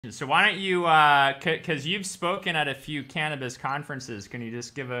So why don't you, because you've spoken at a few cannabis conferences, can you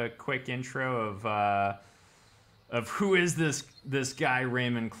just give a quick intro of who is this guy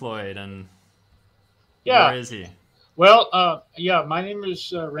Raymond Cloyd and where Yeah, is he? well, yeah, my name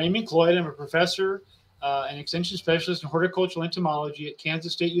is Raymond Cloyd. I'm a professor and extension specialist in horticultural entomology at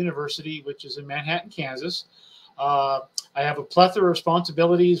Kansas State University, which is in Manhattan, Kansas. Uh, I have a plethora of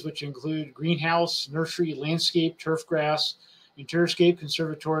responsibilities, which include greenhouse, nursery, landscape, turf grass, interscape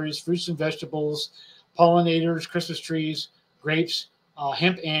conservatories, fruits and vegetables, pollinators, Christmas trees, grapes,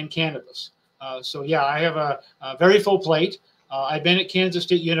 hemp, and cannabis. So, yeah, I have a very full plate. I've been at Kansas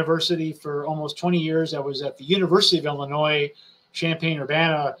State University for almost 20 years. I was at the University of Illinois,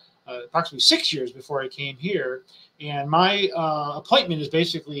 Champaign-Urbana, approximately 6 years before I came here. And my appointment is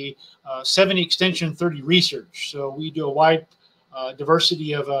basically 70 extension, 30 research. So we do a wide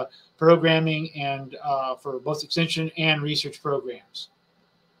diversity of programming and for both extension and research programs.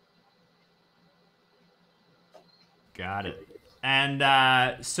 Got it.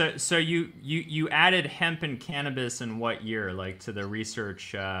 And so you added hemp and cannabis in what year, like to the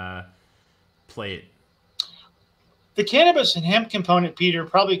research plate? The cannabis and hemp component, Peter,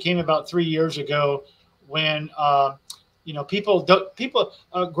 probably came about 3 years ago when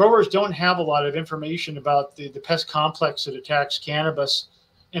growers don't have a lot of information about the pest complex that attacks cannabis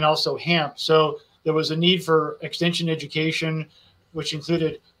and also hemp. So there was a need for extension education, which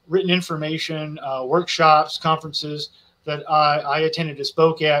included written information, workshops, conferences that I attended and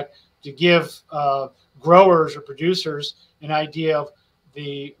spoke at to give growers or producers an idea of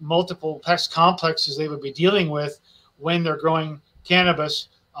the multiple pest complexes they would be dealing with when they're growing cannabis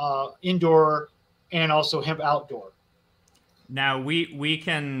indoor and also hemp outdoor. Now we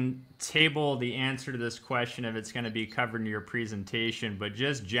can table the answer to this question if it's going to be covered in your presentation, but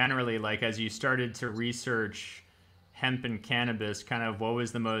just generally, like as you started to research hemp and cannabis, kind of what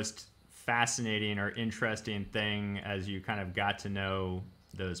was the most fascinating or interesting thing as you kind of got to know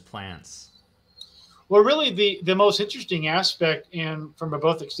those plants? Well, really, the most interesting aspect, and from a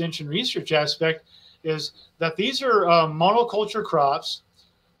both extension research aspect, is that these are monoculture crops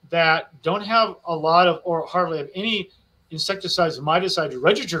that don't have a lot of or hardly have any insecticides and miticides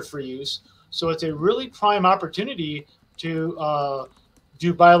registered for use. So it's a really prime opportunity to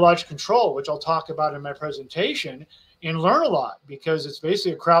do biologic control, which I'll talk about in my presentation, and learn a lot because it's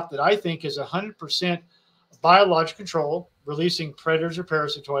basically a crop that I think is 100% biologic control, releasing predators or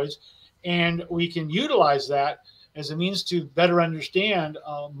parasitoids, and we can utilize that as a means to better understand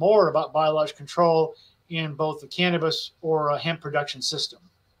more about biological control in both the cannabis or hemp production system.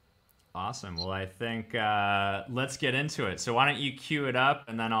 Awesome. Well, I think let's get into it. So why don't you cue it up,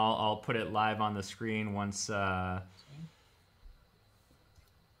 and then I'll put it live on the screen once. How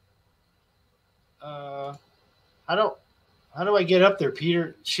do how do I get up there,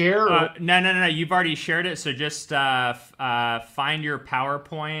 Peter? Share? Or? No. You've already shared it. So just find your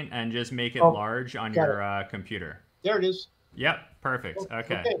PowerPoint and just make it Oh, large on got your it. computer. There it is. Yep. Perfect.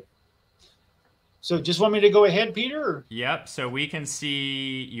 Okay. Okay. So just want me to go ahead, Peter? Or? Yep. So we can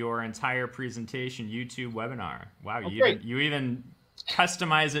see your entire presentation YouTube webinar. Wow. Oh, great. You even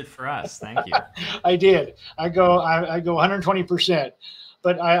customize it for us. Thank you. I did. I go 120%.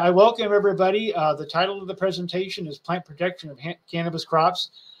 But I welcome everybody. The title of the presentation is Plant Protection of Cannabis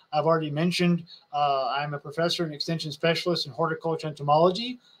Crops. I've already mentioned I'm a professor and extension specialist in horticultural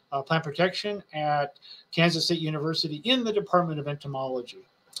entomology, plant protection at Kansas State University in the Department of Entomology.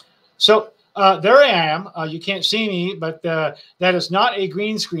 So there I am. You can't see me, but that is not a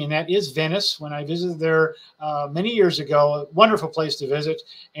green screen. That is Venice. When I visited there many years ago, a wonderful place to visit.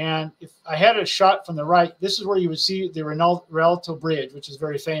 And if I had a shot from the right, this is where you would see the Rialto Bridge, which is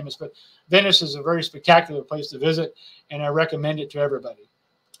very famous. But Venice is a very spectacular place to visit, and I recommend it to everybody.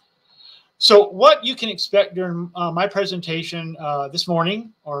 So what you can expect during my presentation this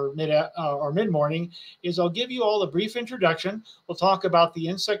morning or mid-morning is I'll give you all a brief introduction. We'll talk about the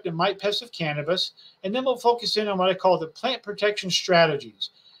insect and mite pests of cannabis, and then we'll focus in on what I call the plant protection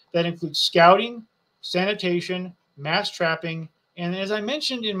strategies. That includes scouting, sanitation, mass trapping, and as I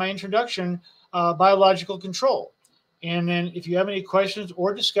mentioned in my introduction, biological control. And then if you have any questions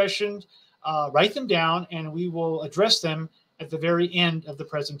or discussions, write them down and we will address them at the very end of the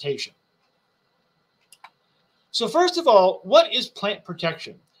presentation. So first of all, what is plant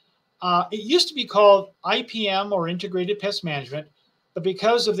protection? It used to be called IPM or Integrated Pest Management, but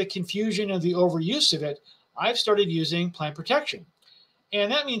because of the confusion and the overuse of it, I've started using plant protection. And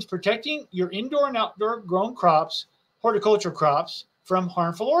that means protecting your indoor and outdoor grown crops, horticultural crops, from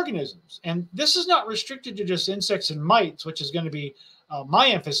harmful organisms. And this is not restricted to just insects and mites, which is going to be my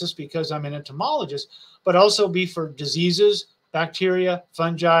emphasis because I'm an entomologist, but also be for diseases, bacteria,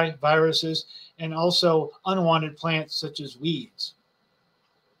 fungi, viruses, and also unwanted plants such as weeds.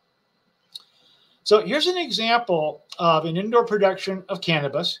 So here's an example of an indoor production of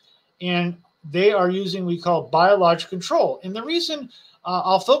cannabis, and they are using what we call biological control. And the reason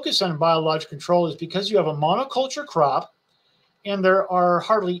I'll focus on biological control is because you have a monoculture crop, and there are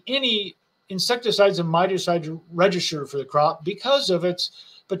hardly any insecticides and miticides registered for the crop because of its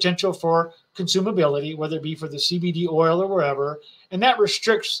potential for consumability, whether it be for the CBD oil or wherever, and that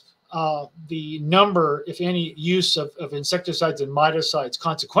restricts the number, if any, use of insecticides and miticides.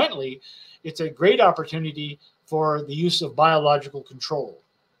 Consequently, it's a great opportunity for the use of biological control.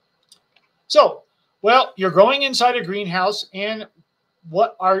 So, well, you're growing inside a greenhouse, and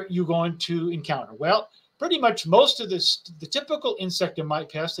what are you going to encounter? Well, pretty much most of the typical insect and mite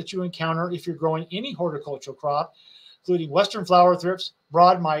pests that you encounter if you're growing any horticultural crop, including western flower thrips,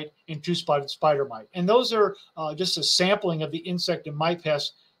 broad mite, and two-spotted spider mite. And those are just a sampling of the insect and mite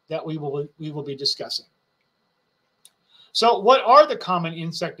pests that we will be discussing. So what are the common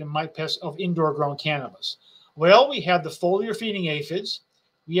insect and mite pests of indoor grown cannabis? Well, we have the foliar feeding aphids,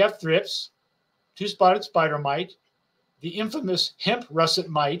 we have thrips, two-spotted spider mite, the infamous hemp russet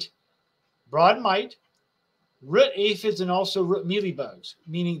mite, broad mite, root aphids, and also root mealybugs,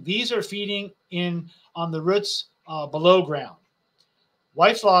 meaning these are feeding on the roots below ground,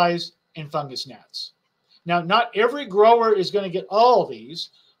 whiteflies, and fungus gnats. Now, not every grower is going to get all of these,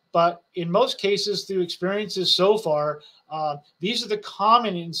 but in most cases, through experiences so far, these are the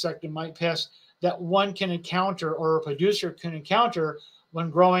common insect and mite pests that one can encounter, or a producer can encounter, when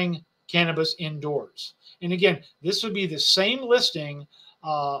growing cannabis indoors. And again, this would be the same listing,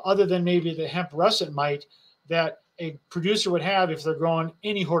 other than maybe the hemp russet mite, that a producer would have if they're growing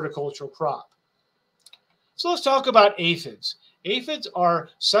any horticultural crop. So let's talk about aphids. Aphids are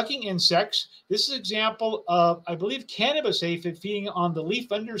sucking insects. This is an example of, I believe, cannabis aphid feeding on the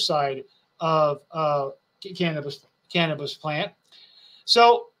leaf underside of cannabis plant.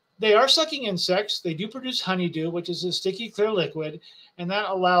 So they are sucking insects. They do produce honeydew, which is a sticky, clear liquid, and that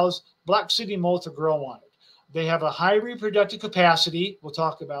allows black sooty mold to grow on it. They have a high reproductive capacity. We'll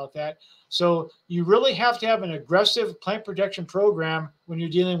talk about that. So you really have to have an aggressive plant protection program when you're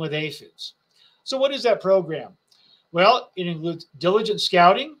dealing with aphids. So what is that program? Well, it includes diligent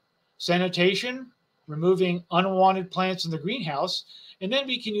scouting, sanitation, removing unwanted plants in the greenhouse, and then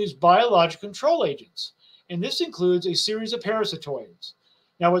we can use biological control agents. And this includes a series of parasitoids.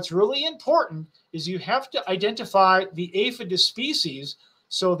 Now, what's really important is you have to identify the aphid species,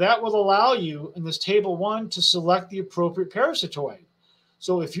 so that will allow you in this table 1 to select the appropriate parasitoid.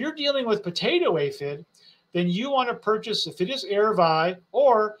 So if you're dealing with potato aphid, then you want to purchase Aphidus aervi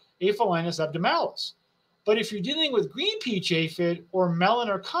or Aphelinus abdomalis. But if you're dealing with green peach aphid or melon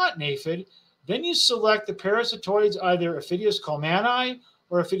or cotton aphid, then you select the parasitoids, either Aphidus colmani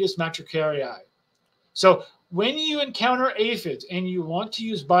or Aphidus matricarii. So when you encounter aphids and you want to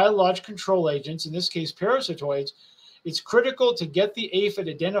use biological control agents, in this case parasitoids, it's critical to get the aphid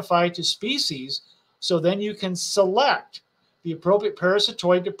identified to species, so then you can select the appropriate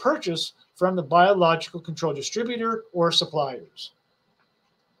parasitoid to purchase from the biological control distributor or suppliers.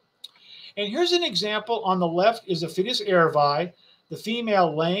 And here's an example. On the left is Aphidus aervi, the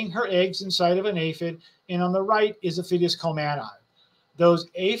female laying her eggs inside of an aphid, and on the right is Aphidus colmani.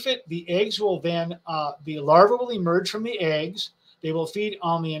 The eggs will then, the larvae will emerge from the eggs. They will feed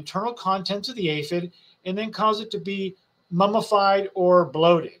on the internal contents of the aphid and then cause it to be mummified or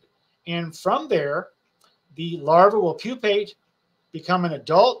bloated. And from there, the larva will pupate, become an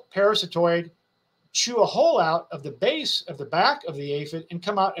adult parasitoid, chew a hole out of the base of the back of the aphid, and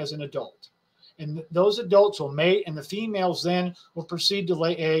come out as an adult. And those adults will mate, and the females then will proceed to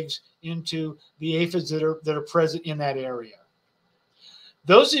lay eggs into the aphids that are present in that area.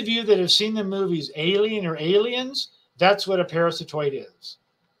 Those of you that have seen the movies Alien or Aliens, that's what a parasitoid is.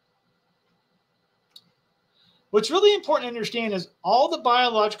 What's really important to understand is all the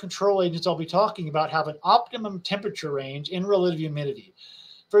biological control agents I'll be talking about have an optimum temperature range and relative humidity.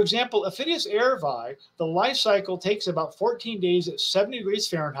 For example, Aphidus aervi, the life cycle takes about 14 days at 70 degrees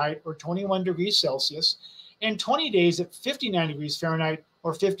Fahrenheit or 21 degrees Celsius, and 20 days at 59 degrees Fahrenheit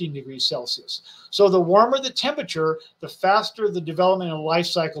or 15 degrees Celsius. So the warmer the temperature, the faster the development and life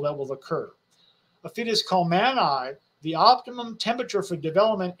cycle that will occur. Aphidus colmani, the optimum temperature for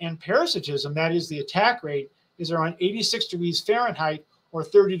development and parasitism, that is the attack rate, is around 86 degrees Fahrenheit or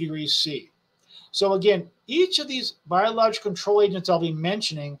 30 degrees C. So again, each of these biological control agents I'll be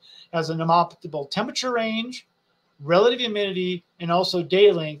mentioning has an optimal temperature range, relative humidity, and also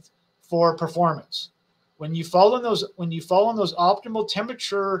day length for performance. When you fall in those optimal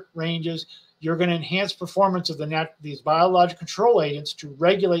temperature ranges, you're going to enhance performance of these biological control agents to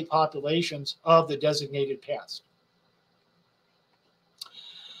regulate populations of the designated pest.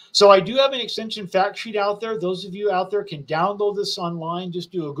 So I do have an extension fact sheet out there. Those of you out there can download this online.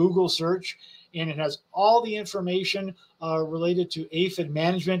 Just do a Google search, and it has all the information related to aphid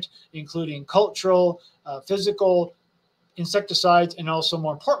management, including cultural, physical, insecticides, and also,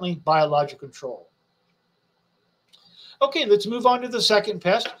 more importantly, biological control. Okay, let's move on to the second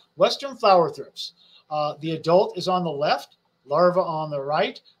pest, western flower thrips. The adult is on the left, larva on the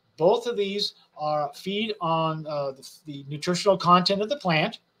right. Both of these feed on the nutritional content of the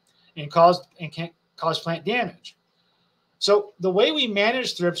plant and can cause plant damage. So the way we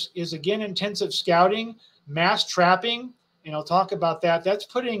manage thrips is, again, intensive scouting, mass trapping, and I'll talk about that. That's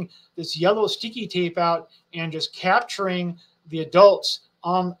putting this yellow sticky tape out and just capturing the adults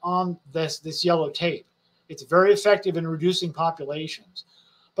on this yellow tape. It's very effective in reducing populations.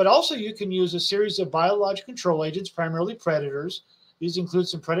 But also you can use a series of biological control agents, primarily predators. These include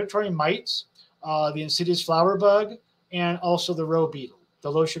some predatory mites, the insidious flower bug, and also the roe beetle,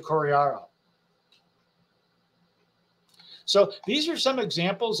 Delosia coriara. So these are some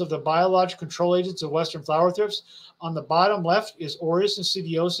examples of the biological control agents of western flower thrips. On the bottom left is Aureus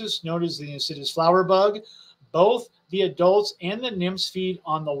insidiosus, known as the insidious flower bug. Both the adults and the nymphs feed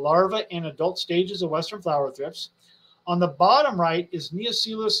on the larva and adult stages of western flower thrips. On the bottom right is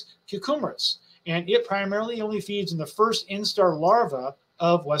Neocoelus cucumeris, and it primarily only feeds in the first instar larva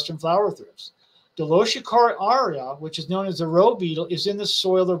of western flower thrips. Delosia coriara, which is known as the roe beetle, is in the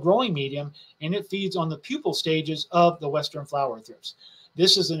soil or growing medium, and it feeds on the pupal stages of the western flower thrips.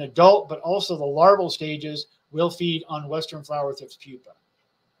 This is an adult, but also the larval stages will feed on western flower thrips pupa.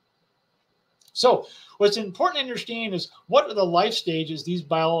 So what's important to understand is, what are the life stages these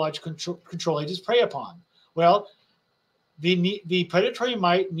biological control agents prey upon? Well, the predatory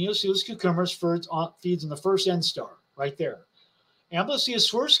mite, Neocoelus cucumeris, feeds on the first instar, right there. Amblysia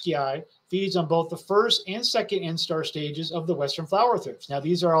swerskii feeds on both the first and second instar stages of the western flower thrips. Now,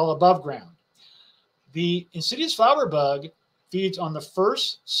 these are all above ground. The insidious flower bug feeds on the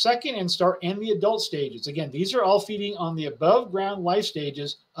first, second instar, and the adult stages. Again, these are all feeding on the above ground life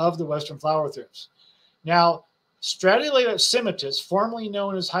stages of the western flower thrips. Now, Stratolata semitis, formerly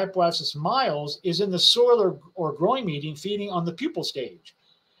known as Hypoapsis miles, is in the soil or growing medium, feeding on the pupal stage.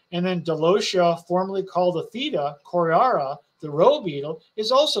 And then Delosia, formerly called the Theta coriara, the roe beetle,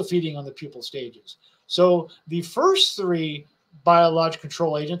 is also feeding on the pupal stages. So the first three biological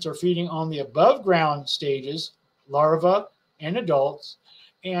control agents are feeding on the above ground stages, larvae and adults,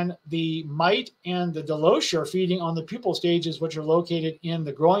 and the mite and the Delosia are feeding on the pupal stages, which are located in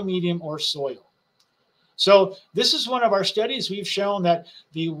the growing medium or soil. So this is one of our studies. We've shown that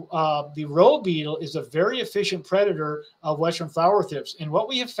the roe beetle is a very efficient predator of western flower thrips. And what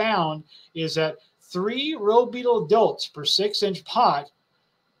we have found is that 3 roe beetle adults per 6-inch pot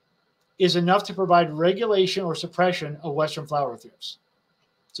is enough to provide regulation or suppression of western flower thrips.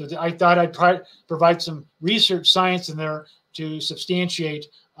 So I thought I'd provide some research science in there to substantiate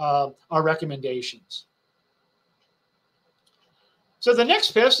our recommendations. So the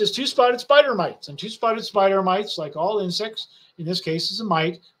next pest is two-spotted spider mites. And two-spotted spider mites, like all insects, in this case is a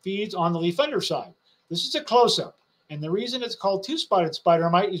mite, feeds on the leaf underside. This is a close-up. And the reason it's called two-spotted spider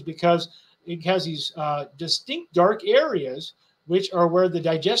mite is because it has these distinct dark areas, which are where the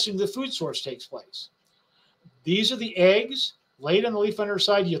digestion of the food source takes place. These are the eggs laid on the leaf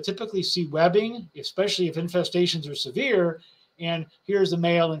underside. You'll typically see webbing, especially if infestations are severe. And here's the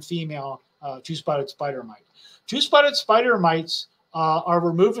male and female two-spotted spider mite. Two-spotted spider mites are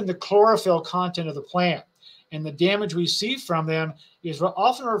removing the chlorophyll content of the plant. And the damage we see from them is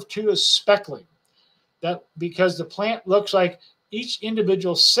often referred to as speckling. That because the plant looks like each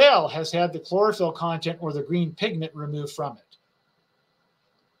individual cell has had the chlorophyll content or the green pigment removed from it.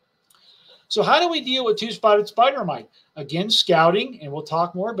 So how do we deal with two-spotted spider mite? Again, scouting, and we'll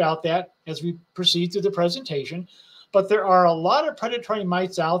talk more about that as we proceed through the presentation. But there are a lot of predatory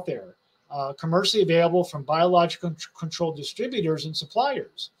mites out there, commercially available from biological control distributors and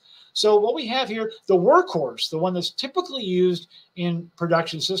suppliers. So what we have here, the workhorse, the one that's typically used in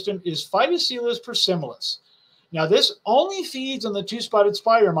production system, is Phytocilus persimilis. Now, this only feeds on the two-spotted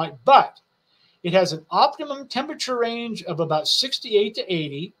spider mite, but it has an optimum temperature range of about 68 to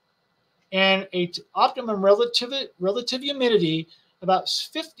 80 and an optimum relative humidity about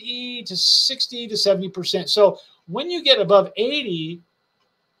 50 to 60 to 70%. So when you get above 80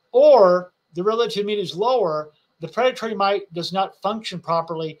 or the relative humidity is lower, the predatory mite does not function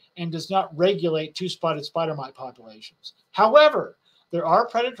properly and does not regulate two-spotted spider mite populations. However, there are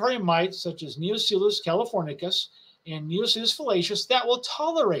predatory mites such as Neocoelus californicus and Neocoelus fallacius that will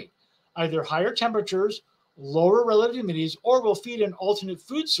tolerate either higher temperatures, lower relative humidities, or will feed on alternate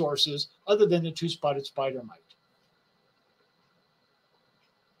food sources other than the two-spotted spider mite.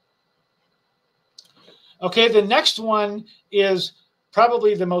 Okay, the next one is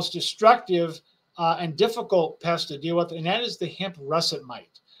probably the most destructive and difficult pest to deal with, and that is the hemp russet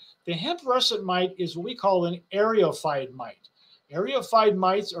mite. The hemp russet mite is what we call an areophyte mite. Areophyte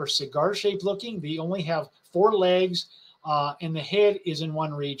mites are cigar-shaped looking. They only have 4 legs, and the head is in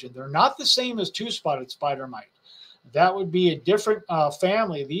one region. They're not the same as two-spotted spider mite. That would be a different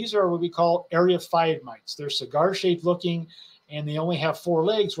family. These are what we call areophyte mites. They're cigar-shaped looking, and they only have 4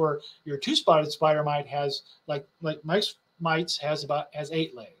 legs, where your two-spotted spider mite has, like mites has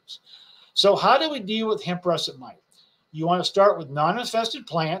 8 legs. So how do we deal with hemp russet mite? You want to start with non-infested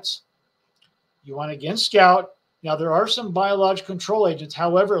plants. You want to again scout. Now, there are some biological control agents.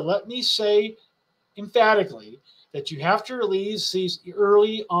 However, let me say emphatically that you have to release these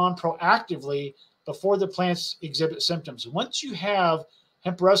early on proactively before the plants exhibit symptoms. Once you have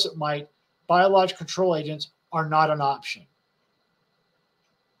hemp russet mite, biological control agents are not an option.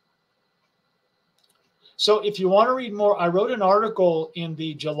 So if you want to read more, I wrote an article in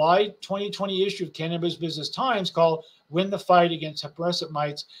the July 2020 issue of Cannabis Business Times called Win the Fight Against Hemp Russet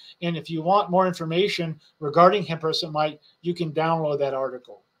Mites. And if you want more information regarding hemp russet mite, you can download that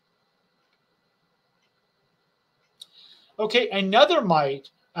article. Okay, another mite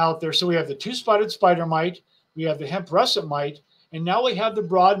out there. So we have the two-spotted spider mite, we have the hemp russet mite, and now we have the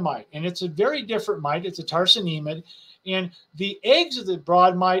broad mite. And it's a very different mite. It's a tarsinemid. And the eggs of the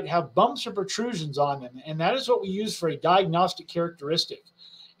broad mite have bumps or protrusions on them. And that is what we use for a diagnostic characteristic.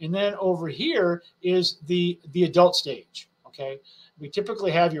 And then over here is the adult stage, okay? We typically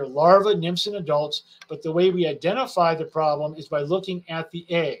have your larvae, nymphs, and adults, but the way we identify the problem is by looking at the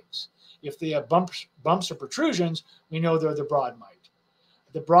eggs. If they have bumps or protrusions, we know they're the broad mite.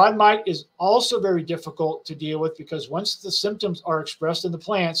 The broad mite is also very difficult to deal with because once the symptoms are expressed in the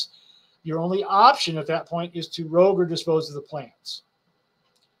plants, your only option at that point is to rogue or dispose of the plants.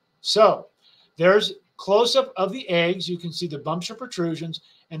 So there's close-up of the eggs. You can see the bumps or protrusions,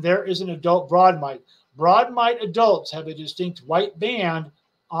 and there is an adult broad mite. Broad mite adults have a distinct white band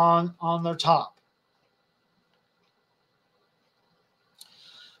on their top.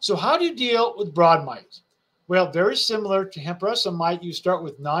 So how do you deal with broad mite? Well, very similar to hemp russet mite, you start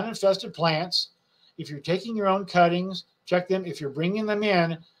with non-infested plants. If you're taking your own cuttings, check them. If you're bringing them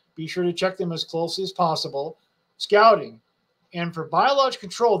in, be sure to check them as closely as possible. Scouting. And for biological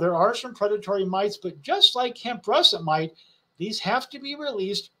control, there are some predatory mites, but just like hemp russet mite, these have to be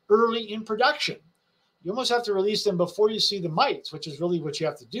released early in production. You almost have to release them before you see the mites, which is really what you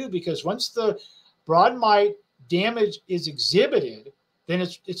have to do, because once the broad mite damage is exhibited, then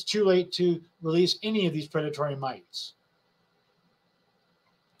it's too late to release any of these predatory mites.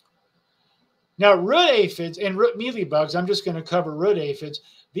 Now, root aphids and root mealybugs, I'm just going to cover root aphids.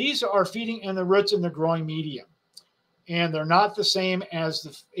 These are feeding in the roots in the growing medium, and they're not the same as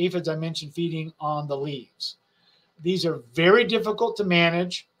the aphids I mentioned feeding on the leaves. These are very difficult to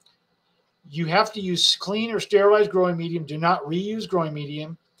manage. You have to use clean or sterilized growing medium. Do not reuse growing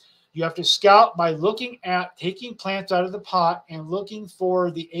medium. You have to scout by looking at taking plants out of the pot and looking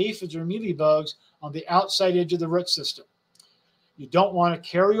for the aphids or mealybugs on the outside edge of the root system. You don't want to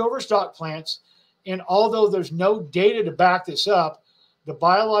carry over stock plants. And although there's no data to back this up, the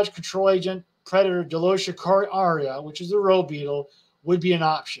biological control agent predator Delocia coriaria, which is the row beetle, would be an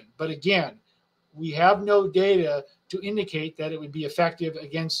option. But again, we have no data to indicate that it would be effective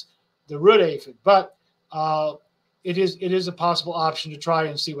against the root aphid. But it is a possible option to try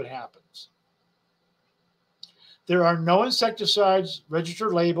and see what happens. There are no insecticides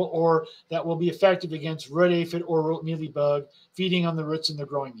registered label or that will be effective against root aphid or root mealybug feeding on the roots in the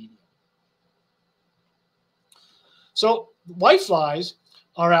growing medium. So whiteflies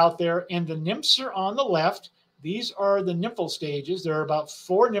are out there, and the nymphs are on the left. These are the nymphal stages. There are about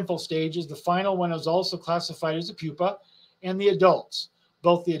 4 nymphal stages. The final one is also classified as a pupa, and the adults.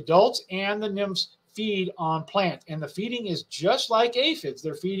 Both the adults and the nymphs feed on plant, and the feeding is just like aphids.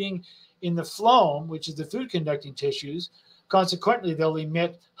 They're feeding in the phloem, which is the food-conducting tissues. Consequently, they'll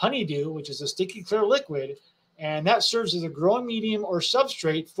emit honeydew, which is a sticky, clear liquid, and that serves as a growing medium or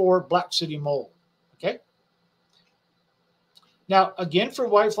substrate for black sooty mold. Okay. Now, again, for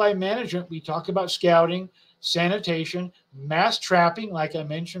whitefly management, we talk about scouting, sanitation, mass trapping, like I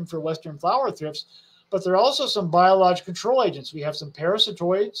mentioned for western flower thrips, but there are also some biological control agents. We have some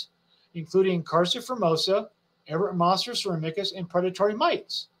parasitoids, including Carciformosa, Erythromyces ceramicus, and predatory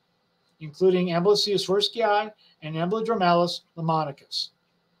mites, including Amblyssia swirsky and Amblydramalis lamonicus.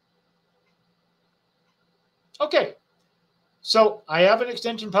 Okay, So I have an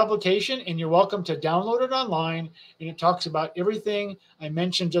extension publication, and you're welcome to download it online, and it talks about everything I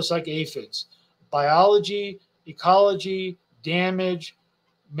mentioned, just like aphids: biology, ecology, damage,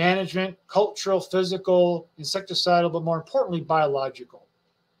 management, cultural, physical, insecticidal, but more importantly, biological.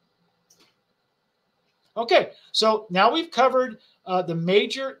 Okay, so now we've covered the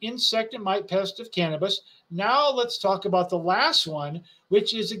major insect and mite pest of cannabis. Now let's talk about the last one,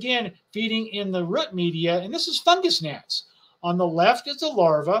 which is, again, feeding in the root media, and this is fungus gnats. On the left is the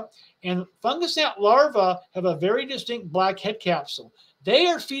larva, and fungus gnat larvae have a very distinct black head capsule. They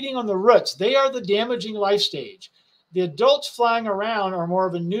are feeding on the roots. They are the damaging life stage. The adults flying around are more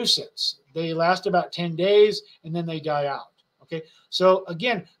of a nuisance. They last about 10 days, and then they die out. Okay, so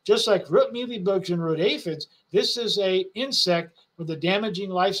again, just like root mealybugs and root aphids, this is an insect where the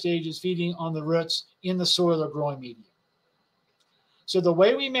damaging life stage is feeding on the roots in the soil or growing medium. So the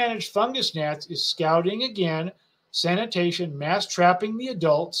way we manage fungus gnats is scouting again, sanitation, mass trapping the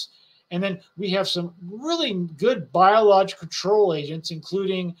adults, and then we have some really good biological control agents,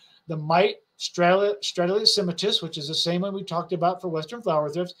 including the mite Stradivarius simitus, which is the same one we talked about for western flower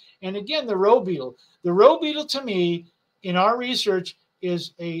thrips, and again, the roe beetle. The roe beetle, to me, in our research,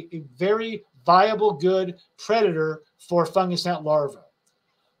 is a very viable, good predator for fungus gnat larvae.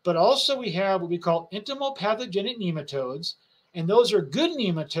 But also we have what we call entomopathogenic nematodes, and those are good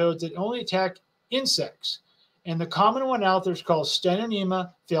nematodes that only attack insects. And the common one out there is called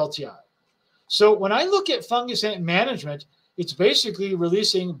Stenonema feltii. So when I look at fungus gnat management, it's basically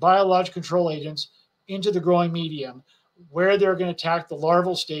releasing biological control agents into the growing medium where they're going to attack the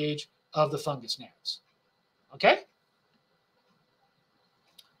larval stage of the fungus gnats. Okay?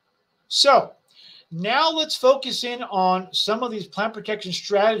 So now let's focus in on some of these plant protection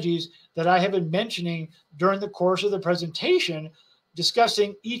strategies that I have been mentioning during the course of the presentation,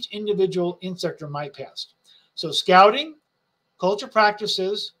 discussing each individual insect or mite pest. So scouting, culture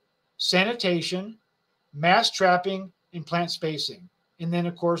practices, sanitation, mass trapping, and plant spacing. And then,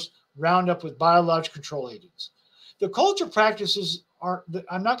 of course, round up with biological control agents. The culture practices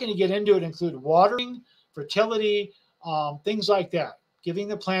I'm not going to get into it, include watering, fertility, things like that, giving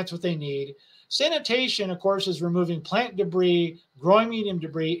the plants what they need. Sanitation, of course, is removing plant debris, growing medium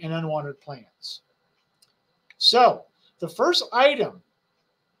debris, and unwanted plants. So the first item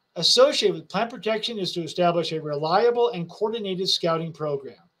associated with plant protection is to establish a reliable and coordinated scouting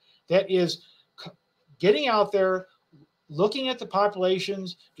program. That is getting out there, looking at the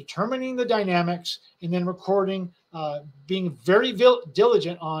populations, determining the dynamics, and then recording, being very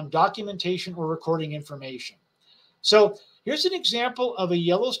diligent on documentation or recording information. So here's an example of a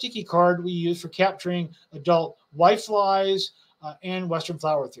yellow sticky card we use for capturing adult whiteflies and western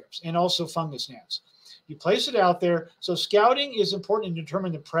flower thrips, and also fungus gnats. You place it out there. So scouting is important to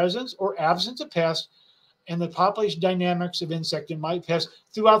determine the presence or absence of pests and the population dynamics of insect and mite pests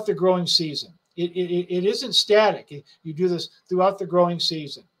throughout the growing season. It isn't static. You do this throughout the growing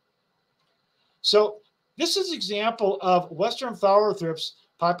season. So this is an example of western flower thrips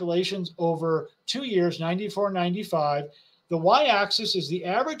populations over 2 years, 94-95. The y-axis is the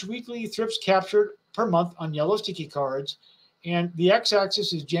average weekly thrips captured per month on yellow sticky cards, and the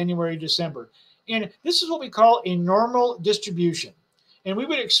x-axis is January-December. And this is what we call a normal distribution. And we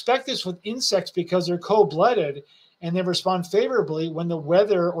would expect this with insects because they're cold-blooded and they respond favorably when the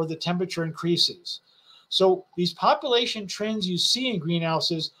weather or the temperature increases. So these population trends you see in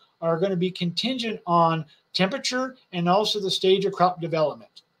greenhouses are going to be contingent on temperature and also the stage of crop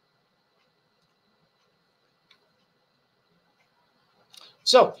development.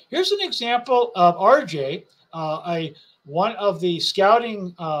 So here's an example of RJ, one of the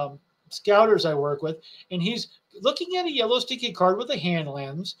scouting scouters I work with, and he's looking at a yellow sticky card with a hand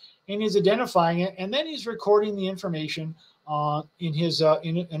lens, and he's identifying it, and then he's recording the information in his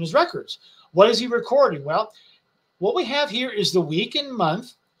records. What is he recording? Well, what we have here is the week and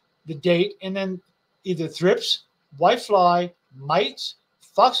month, the date, and then either thrips, whitefly, mites,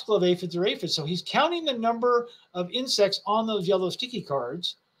 foxglove aphids, or aphids. So he's counting the number of insects on those yellow sticky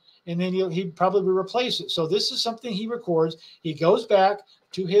cards, and then he'd probably replace it. So this is something he records. He goes back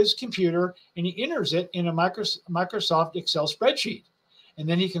to his computer and he enters it in a Microsoft Excel spreadsheet. And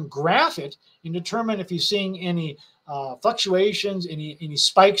then he can graph it and determine if he's seeing any fluctuations, any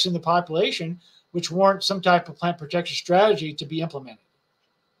spikes in the population, which warrant some type of plant protection strategy to be implemented.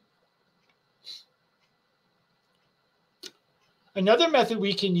 Another method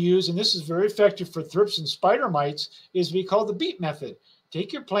we can use, and this is very effective for thrips and spider mites, is we call the beat method.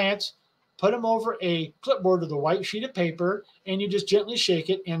 Take your plants, put them over a clipboard with a white sheet of paper, and you just gently shake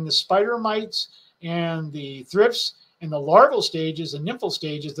it, and the spider mites and the thrips and the larval stages, the nymphal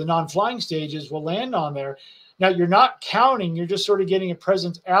stages, the non-flying stages will land on there. Now, you're not counting, you're just sort of getting a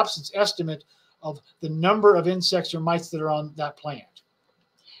presence absence estimate of the number of insects or mites that are on that plant,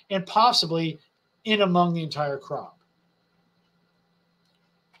 and possibly in among the entire crop.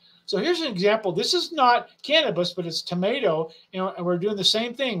 So here's an example. This is not cannabis, but it's tomato, and we're doing the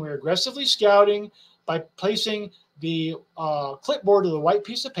same thing. We're aggressively scouting by placing the clipboard to the white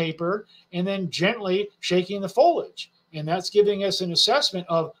piece of paper and then gently shaking the foliage. And that's giving us an assessment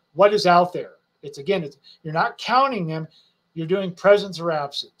of what is out there. You're not counting them, you're doing presence or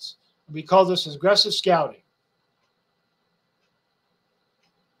absence. We call this aggressive scouting.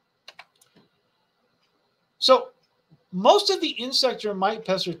 So most of the insect or mite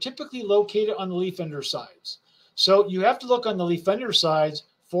pests are typically located on the leaf undersides. So you have to look on the leaf undersides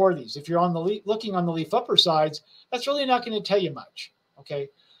for these. If you're on the looking on the leaf upper sides, that's really not going to tell you much. Okay.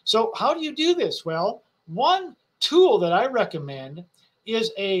 So how do you do this? Well, one tool that I recommend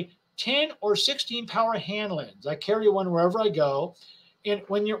is a 10 or 16 power hand lens. I carry one wherever I go. And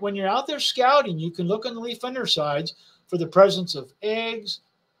when you're out there scouting, you can look on the leaf undersides for the presence of eggs,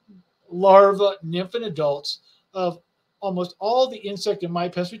 larvae, nymph, and adults of almost all the insect and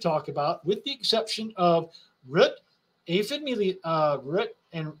mite pests we talk about, with the exception of root, aphid, root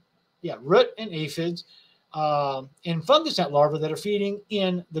and aphids, and fungus gnat larvae that are feeding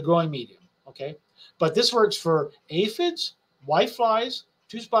in the growing medium. Okay, but this works for aphids, whiteflies,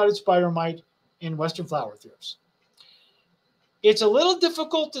 two-spotted spider mite, and western flower thrips. It's a little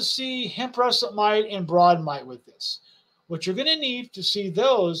difficult to see hemp russet mite and broad mite with this. What you're going to need to see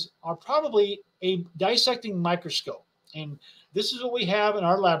those are probably a dissecting microscope. And this is what we have in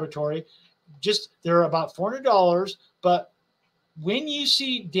our laboratory. They're about $400, but when you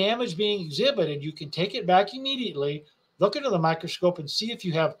see damage being exhibited, you can take it back immediately, look into the microscope and see if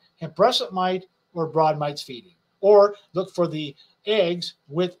you have hemp russet mite or broad mites feeding, or look for the eggs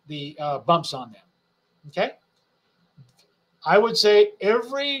with the bumps on them. Okay? I would say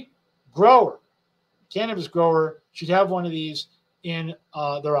every grower, cannabis grower, should have one of these in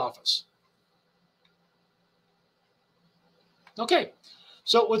their office. Okay,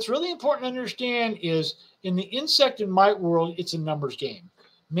 so what's really important to understand is in the insect and mite world, it's a numbers game.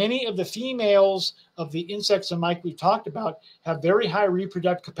 Many of the females of the insects and mite we've talked about have very high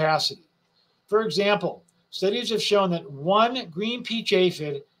reproductive capacity. For example, studies have shown that one green peach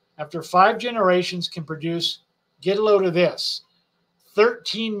aphid, after 5 generations, can produce, get a load of this,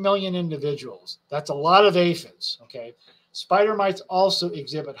 13 million individuals. That's a lot of aphids, okay? Spider mites also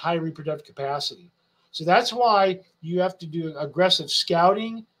exhibit high reproductive capacity. So that's why you have to do aggressive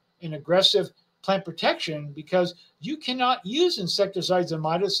scouting and aggressive plant protection, because you cannot use insecticides and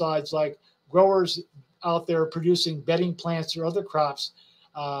miticides like growers out there producing bedding plants or other crops.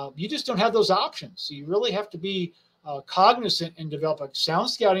 You just don't have those options. So you really have to be cognizant and develop a sound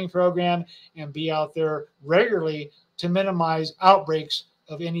scouting program and be out there regularly to minimize outbreaks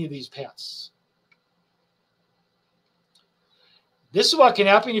of any of these pests. This is what can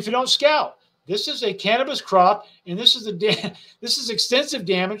happen if you don't scout. This is a cannabis crop, and this is extensive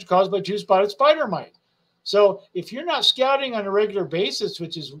damage caused by two-spotted spider mite. So if you're not scouting on a regular basis,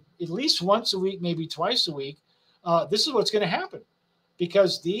 which is at least once a week, maybe twice a week, this is what's going to happen,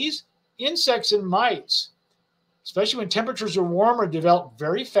 because these insects and mites, especially when temperatures are warmer, develop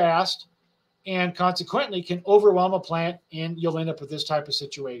very fast and consequently can overwhelm a plant, and you'll end up with this type of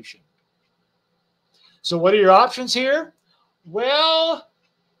situation. So what are your options here? Well,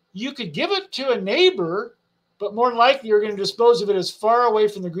 you could give it to a neighbor, but more likely you're going to dispose of it as far away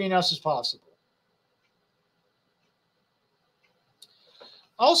from the greenhouse as possible.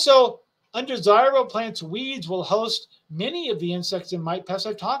 Also, undesirable plants, weeds will host many of the insects and mite pests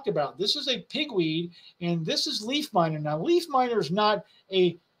I've talked about. This is a pigweed, and this is leaf miner. Now, leaf miner is not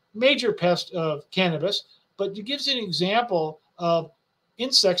a major pest of cannabis, but it gives an example of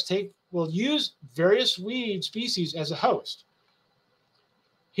insects will use various weed species as a host.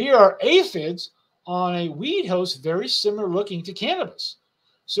 Here are aphids on a weed host very similar looking to cannabis.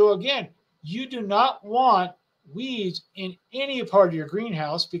 So again, you do not want weeds in any part of your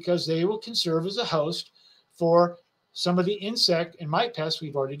greenhouse, because they will can serve as a host for some of the insect and mite pests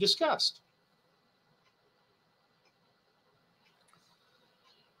we've already discussed.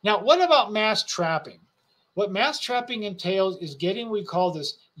 Now, what about mass trapping? What mass trapping entails is getting what we call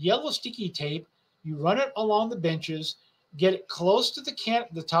this yellow sticky tape. You run it along the benches, get it close to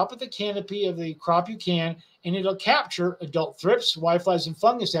the top of the canopy of the crop you can, and it'll capture adult thrips, whiteflies, and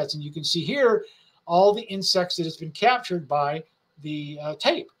fungus gnats. And you can see here all the insects that has been captured by the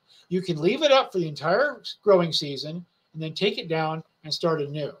tape. You can leave it up for the entire growing season and then take it down and start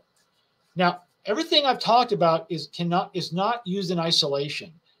anew. Now, everything I've talked about is not used in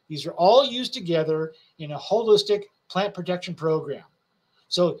isolation. These are all used together in a holistic plant protection program.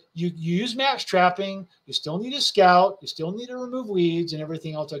 So you use mass trapping, you still need to scout, you still need to remove weeds and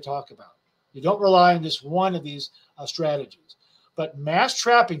everything else I talk about. You don't rely on just one of these strategies. But mass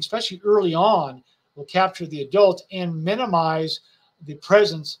trapping, especially early on, will capture the adult and minimize the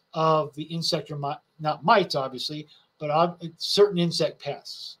presence of the insect or not mites, obviously, but certain insect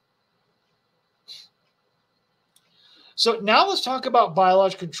pests. So now let's talk about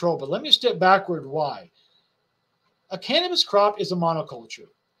biological control, but let me step backward. Why? A cannabis crop is a monoculture,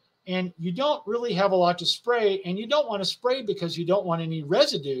 and you don't really have a lot to spray, and you don't want to spray because you don't want any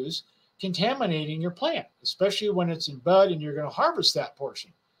residues contaminating your plant, especially when it's in bud and you're going to harvest that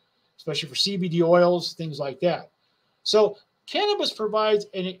portion, especially for CBD oils, things like that. So cannabis provides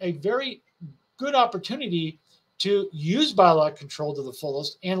a very good opportunity to use biological control to the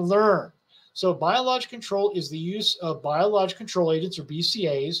fullest and learn. So biological control is the use of biological control agents, or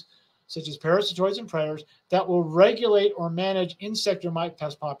BCAs, such as parasitoids and predators, that will regulate or manage insect or mite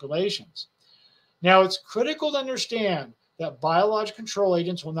pest populations. Now, it's critical to understand that biological control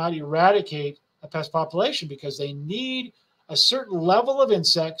agents will not eradicate a pest population because they need a certain level of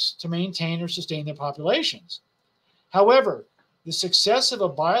insects to maintain or sustain their populations. However, the success of a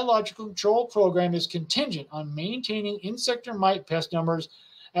biological control program is contingent on maintaining insect or mite pest numbers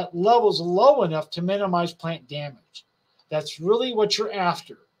at levels low enough to minimize plant damage. That's really what you're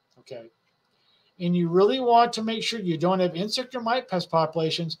after, okay? And you really want to make sure you don't have insect or mite pest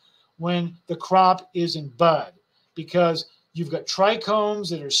populations when the crop is in bud, because you've got trichomes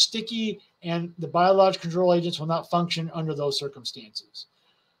that are sticky and the biological control agents will not function under those circumstances.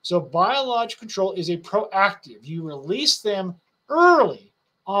 So biological control is a proactive. You release them early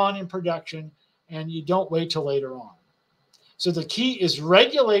on in production and you don't wait till later on. So the key is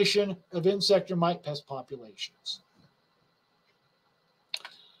regulation of insect or mite pest populations.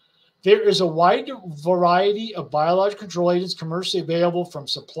 There is a wide variety of biological control agents commercially available from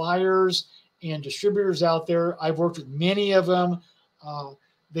suppliers and distributors out there. I've worked with many of them.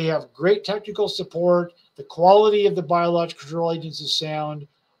 They have great technical support. The quality of the biological control agents is sound.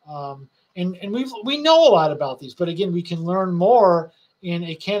 And we know a lot about these, but again, we can learn more in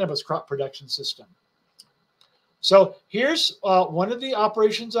a cannabis crop production system. So here's one of the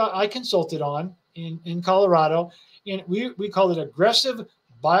operations I consulted on in Colorado, and we call it Aggressive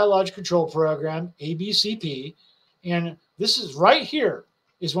Biological Control Program, ABCP, and this is right here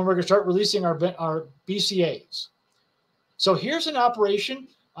is when we're going to start releasing our BCAs. So here's an operation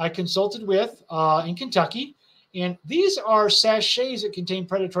I consulted with in Kentucky, and these are sachets that contain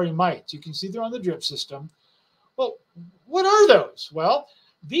predatory mites. You can see they're on the drip system. Well, what are those? Well,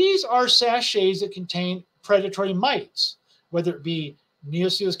 these are sachets that contain predatory mites, whether it be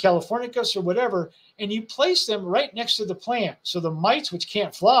Neoceus californicus or whatever, and you place them right next to the plant. So the mites, which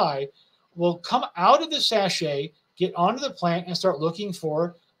can't fly, will come out of the sachet, get onto the plant, and start looking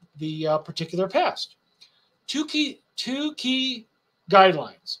for the particular pest. Two key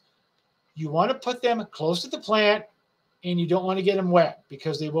guidelines. You want to put them close to the plant, and you don't want to get them wet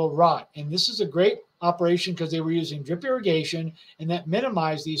because they will rot. And this is a great operation because they were using drip irrigation, and that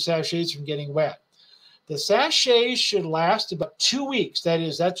minimized these sachets from getting wet. The sachets should last about 2 weeks. That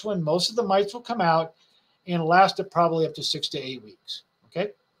is, that's when most of the mites will come out, and last it probably up to 6 to 8 weeks.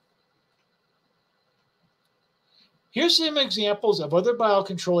 Okay. Here's some examples of other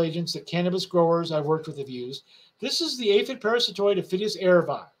biocontrol agents that cannabis growers I've worked with have used. This is the aphid parasitoid Aphidius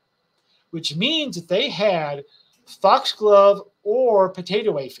aervi, which means that they had foxglove or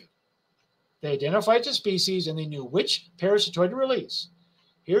potato aphid. They identified the species and they knew which parasitoid to release.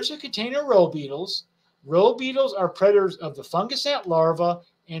 Here's a container of row beetles. Row beetles are predators of the fungus ant larva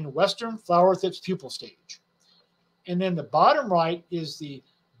and western flower thrips pupal stage. And then the bottom right is the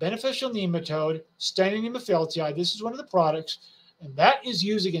beneficial nematode, Steinema feltii. This is one of the products, and that is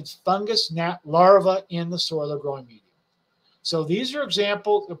used against fungus gnat larvae in the soil or growing medium. So these are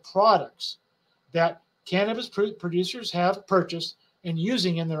examples of products that cannabis producers have purchased and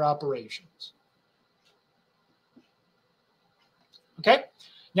using in their operations. Okay,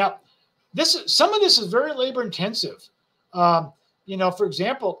 now some of this is very labor intensive. You know, for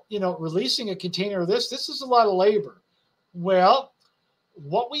example, releasing a container of this is a lot of labor. Well,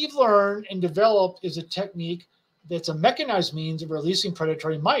 what we've learned and developed is a technique that's a mechanized means of releasing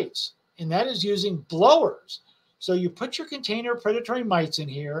predatory mites, and that is using blowers. So you put your container of predatory mites in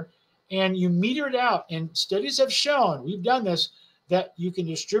here and you meter it out. And studies have shown, we've done this, that you can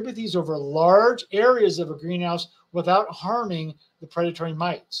distribute these over large areas of a greenhouse without harming the predatory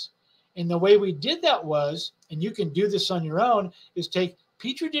mites. And the way we did that was, and you can do this on your own, is take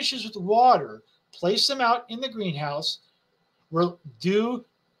petri dishes with water, place them out in the greenhouse, do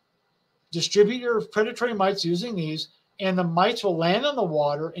distribute your predatory mites using these, and the mites will land on the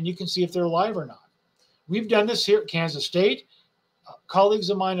water, and you can see if they're alive or not. We've done this here at Kansas State. Colleagues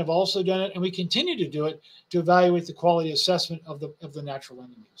of mine have also done it, and we continue to do it to evaluate the quality assessment of the natural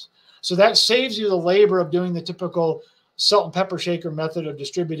enemies. So that saves you the labor of doing the typical salt and pepper shaker method of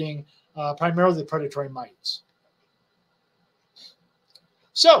distributing primarily the predatory mites.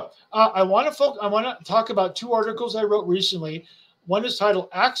 So I want to talk about 2 articles I wrote recently. One is titled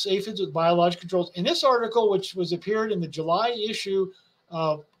 "Axe Aphids with Biological Controls." In this article, which was appeared in the July issue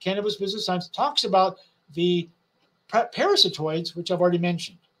of Cannabis Business Times, talks about the parasitoids, which I've already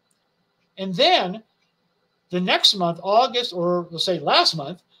mentioned. And then the next month, August, or let's say last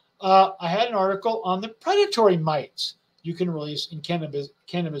month, I had an article on the predatory mites you can release in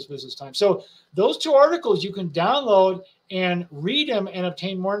Cannabis Business Times. So those 2 articles you can download and read them and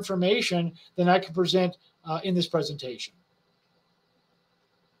obtain more information than I can present in this presentation.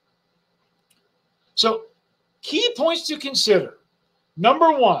 So key points to consider.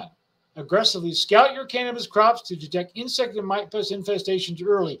 Number 1, aggressively scout your cannabis crops to detect insect and mite pest infestations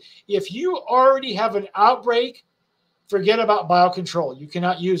early. If you already have an outbreak, forget about biocontrol. You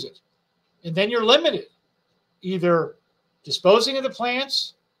cannot use it. And then you're limited. Either disposing of the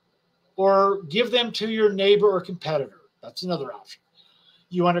plants or give them to your neighbor or competitor. That's another option.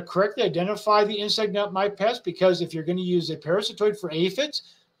 You want to correctly identify the insect nut mite pest, because if you're going to use a parasitoid for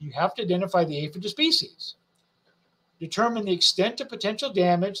aphids, you have to identify the aphid species. Determine the extent of potential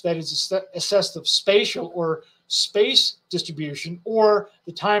damage, that is assess the spatial or space distribution, or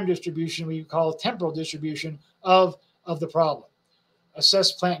the time distribution, we call temporal distribution of the problem.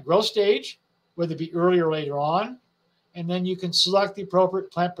 Assess plant growth stage, whether it be early or later on, and then you can select the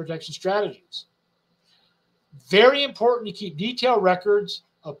appropriate plant protection strategies. Very important to keep detailed records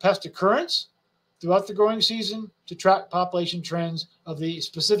of pest occurrence throughout the growing season to track population trends of the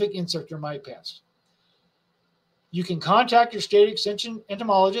specific insect or mite pest. You can contact your state extension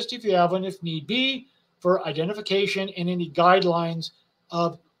entomologist if you have one, if need be, for identification and any guidelines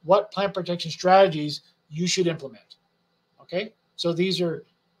of what plant protection strategies you should implement. Okay, so these are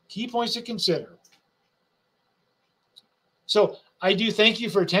key points to consider. So I do thank you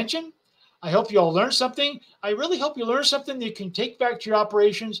for attention. I hope you all learned something. I really hope you learned something that you can take back to your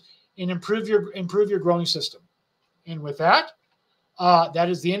operations and improve your growing system. And with that, that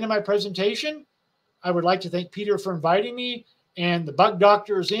is the end of my presentation. I would like to thank Peter for inviting me, and the bug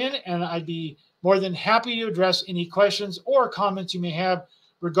doctor is in, and I'd be more than happy to address any questions or comments you may have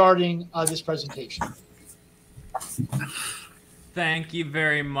regarding this presentation. Thank you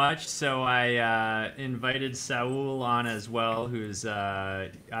very much. So I invited Saul on as well, who's,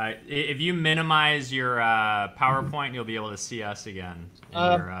 if you minimize your PowerPoint, you'll be able to see us again in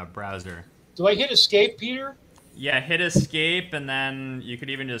your browser. Do I hit escape, Peter? Yeah, hit escape, and then you could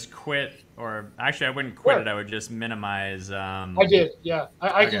even just quit, or actually I wouldn't quit it, I would just minimize. I did, yeah.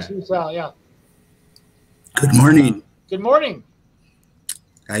 I can see Sal, yeah. Good morning. Good morning.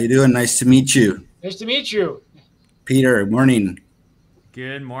 How you doing? Nice to meet you. Nice to meet you. Peter, morning.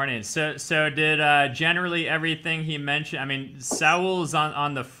 Good morning. So did generally everything he mentioned, I mean, Saul's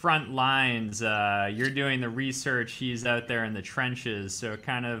on the front lines. You're doing the research. He's out there in the trenches. So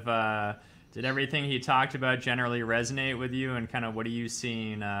kind of, did everything he talked about generally resonate with you, and kind of what are you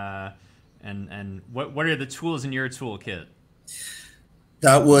seeing, and what are the tools in your toolkit?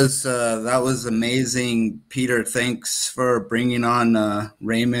 That was amazing, Peter. Thanks for bringing on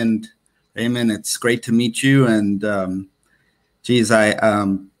Raymond. Raymond, it's great to meet you. And geez,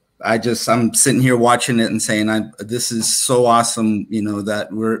 I'm sitting here watching it and saying, this is so awesome. You know,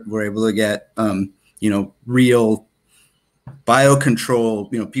 that we're able to get real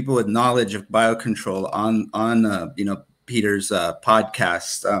biocontrol. You know, people with knowledge of biocontrol on Peter's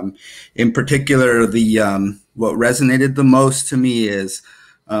podcast. In particular, what resonated the most to me is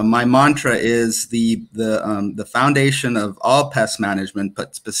my mantra is the foundation of all pest management,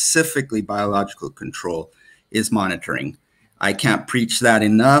 but specifically biological control, is monitoring. I can't preach that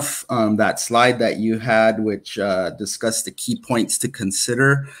enough. That slide that you had, which discussed the key points to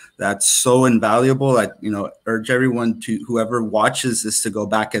consider, that's so invaluable. I urge everyone, to whoever watches this, to go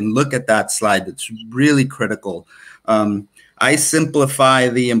back and look at that slide. It's really critical. I simplify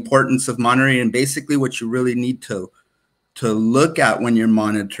the importance of monitoring, and basically what you really need to look at when you're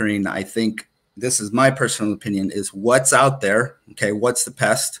monitoring, I think this is my personal opinion, is what's out there. Okay, what's the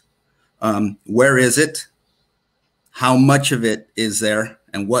pest? Where is it? How much of it is there,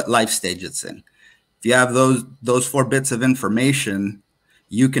 and what life stage it's in? If you have those 4 bits of information,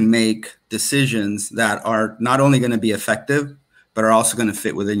 you can make decisions that are not only going to be effective, but are also going to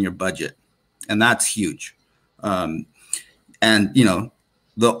fit within your budget. And that's huge. And,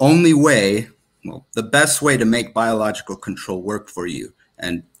 the only way, well, the best way to make biological control work for you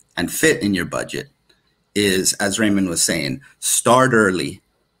and fit in your budget is, as Raymond was saying, start early,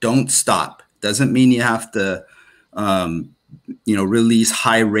 don't stop. Doesn't mean you have to, release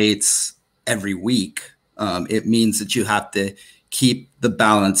high rates every week. It means that you have to keep the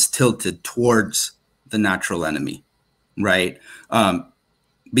balance tilted towards the natural enemy, right?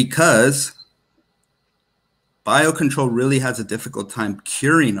 Because biocontrol really has a difficult time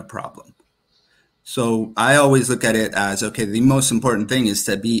curing a problem. So I always look at it as, okay, the most important thing is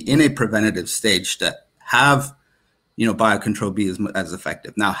to be in a preventative stage to have, biocontrol be as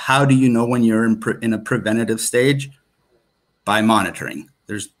effective. Now, how do you know when you're in a preventative stage? By monitoring.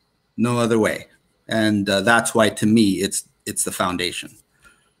 There's no other way. And that's why, to me, it's the foundation.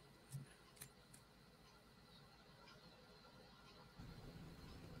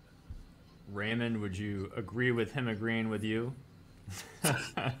 Raymond, would you agree with him agreeing with you?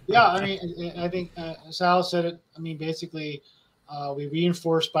 Yeah, I mean, I think Sal said it. I mean, basically, we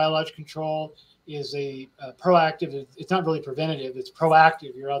reinforce biological control is a proactive. It's not really preventative. It's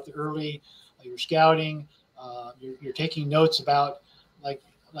proactive. You're out there early. You're scouting. You're taking notes about, like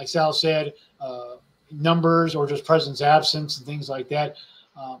Sal said, numbers or just presence, absence, and things like that.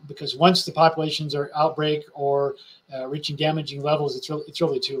 Because once the populations are outbreak or reaching damaging levels, it's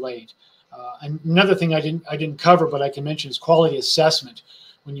really too late. And another thing I didn't cover, but I can mention, is quality assessment.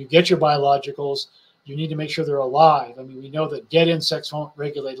 When you get your biologicals, you need to make sure they're alive. I mean, we know that dead insects won't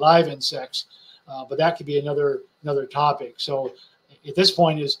regulate live insects, but that could be another topic. So at this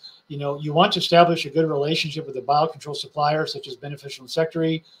point is, you want to establish a good relationship with a biocontrol supplier, such as Beneficial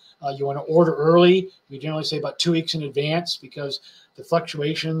Insectary. You want to order early. We generally say about 2 weeks in advance, because the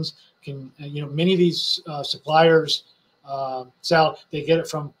fluctuations can, many of these suppliers, Sal, they get it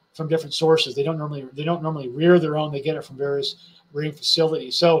from different sources. They don't normally rear their own. They get it from various rearing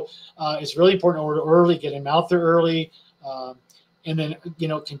facilities. So it's really important to order early, get them out there early, and then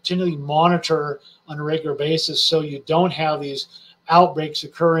continually monitor on a regular basis, so you don't have these outbreaks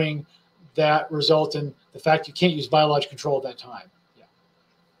occurring that result in the fact you can't use biological control at that time. Yeah.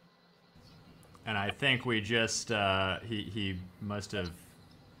 And I think we just he must have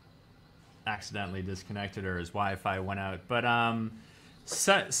accidentally disconnected, or his Wi-Fi went out. But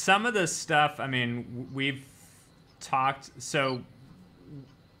some of the stuff, I mean, we've talked. So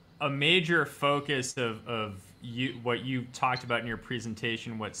a major focus of what you talked about in your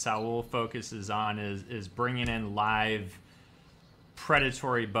presentation, what Saul focuses on is bringing in live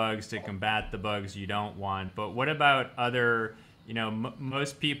predatory bugs to combat the bugs you don't want. But what about other,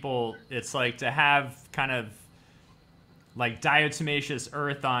 most people, it's like to have kind of like diatomaceous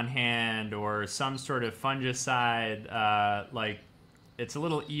earth on hand or some sort of fungicide. Like, it's a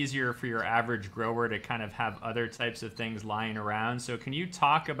little easier for your average grower to kind of have other types of things lying around. So can you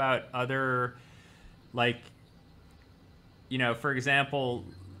talk about other, like, for example,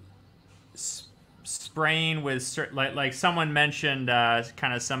 spraying with like someone mentioned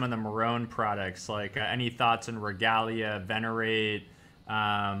kind of some of the Marone products, like any thoughts on Regalia, Venerate,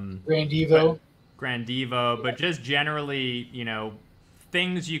 Grandivo, but just generally,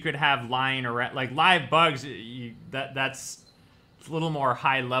 things you could have lying around, like live bugs. That's a little more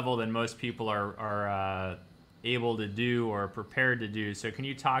high level than most people are able to do or prepared to do. So can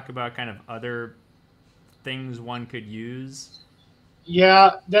you talk about kind of other things one could use?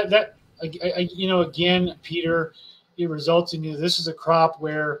 Yeah, that again, Peter, it results in this is a crop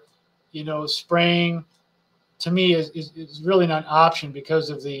where, spraying to me is really not an option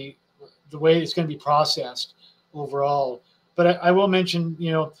because of the way it's going to be processed overall. But I will mention,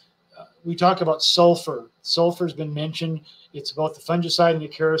 we talk about sulfur. Sulfur's been mentioned. It's both the fungicide and the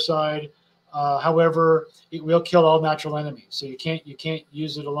acaricide. However, it will kill all natural enemies. So you can't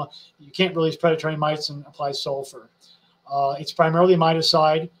use it alone. You can't release predatory mites and apply sulfur. It's primarily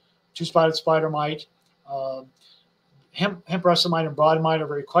miticide. Two-spotted spider mite. Hemp russamite and broadmite are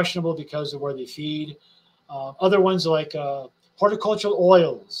very questionable because of where they feed. Other ones like horticultural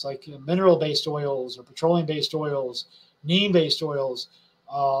oils, like mineral-based oils or petroleum-based oils, neem-based oils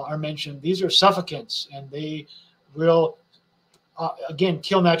are mentioned. These are suffocants, and they will, again,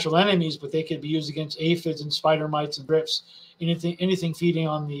 kill natural enemies, but they could be used against aphids and spider mites and thrips, anything feeding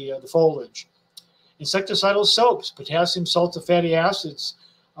on the foliage. Insecticidal soaps, potassium sulfofatty acids,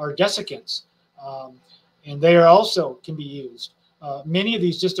 are desiccants, and they are also can be used. Many of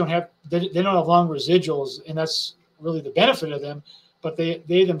these just don't have long residuals, and that's really the benefit of them. But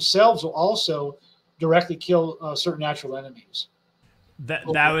they themselves will also directly kill certain natural enemies.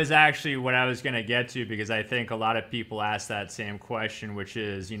 That was actually what I was going to get to, because I think a lot of people ask that same question, which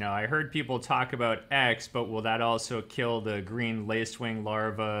is, I heard people talk about X, but will that also kill the green lacewing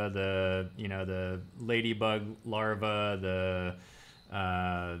larva, the ladybug larva,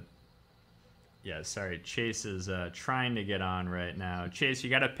 yeah, sorry, Chase is trying to get on right now. Chase,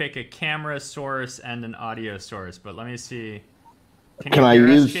 you got to pick a camera source and an audio source, but let me see. Can you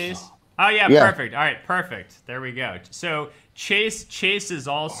hear us, Chase? Oh, yeah, perfect. All right, perfect. There we go. So Chase is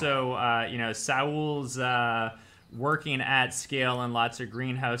also, Saul's working at scale in lots of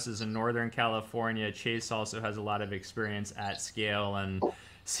greenhouses in Northern California. Chase also has a lot of experience at scale and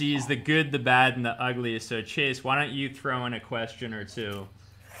sees the good, the bad, and the ugly. So Chase, why don't you throw in a question or two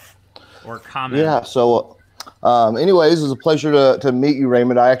or comment? Yeah, so anyways, it's a pleasure to meet you,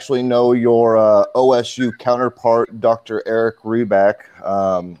 Raymond. I actually know your OSU counterpart, Dr. Eric Reback.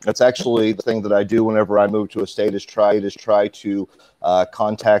 That's actually the thing that I do whenever I move to a state, is try to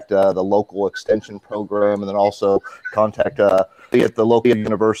contact the local extension program, and then also contact the local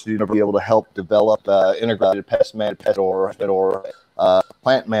university to be able to help develop integrated pest management or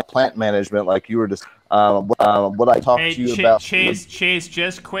plant management, like you were just what I talked to you about. Chase,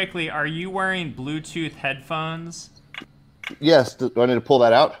 just quickly, are you wearing Bluetooth headphones? Yes. Do I need to pull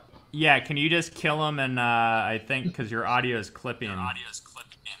that out? Yeah, can you just kill them? And I think because your audio is clipping.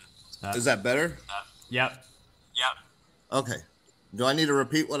 Is that better? Yep. Okay. Do I need to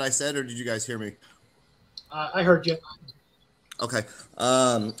repeat what I said, or did you guys hear me? I heard you. Okay.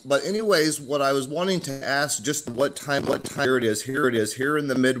 But anyways, what I was wanting to ask, just what time here it is here in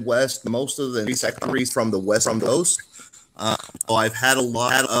the Midwest, most of the secretaries from the West Coast. So I've had a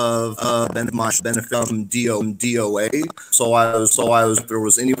lot of benefit from DOA. So I was if there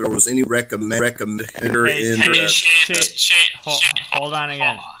was any recommender in hold on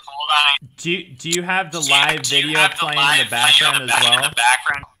again. Do you have the live video playing in the background as well?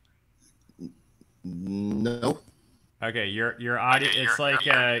 No. Okay, your audio, it's like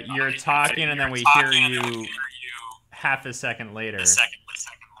you're talking and then we hear you half a second later.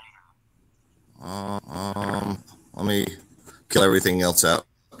 Let me kill everything else out.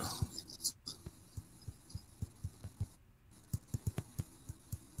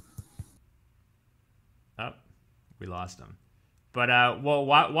 Oh, we lost him. But well,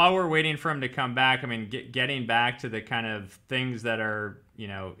 while we're waiting for him to come back, I mean, getting back to the kind of things that are,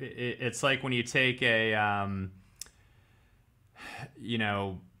 it's like when you take a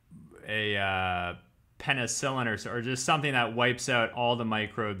penicillin or just something that wipes out all the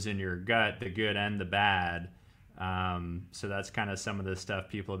microbes in your gut, the good and the bad. So that's kind of some of the stuff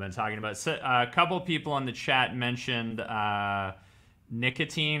people have been talking about. So, a couple people in the chat mentioned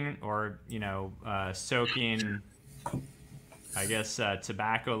nicotine, or soaking, I guess,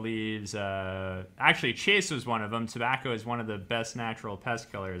 tobacco leaves. Actually, Chase was one of them. Tobacco is one of the best natural pest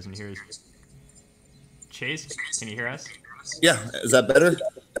killers. And here's Chase. Can you hear us? Yeah, is that better?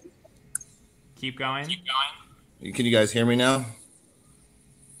 Keep going. Can you guys hear me now?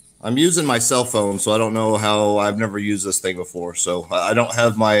 I'm using my cell phone, so I don't know how. I've never used this thing before, so I don't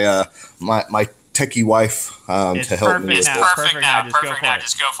have my my techie wife to help me. It's perfect now.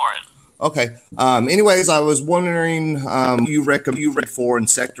 Just go for it. Okay. Anyways, I was wondering, you recommend for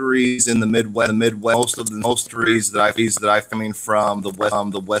insectaries in the Midwest. Most of the trees that I've coming from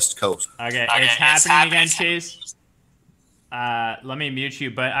the West Coast. Okay, it's happening again, Chase. Let me mute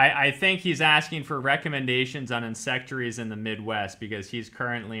you, but I think he's asking for recommendations on insectaries in the Midwest because he's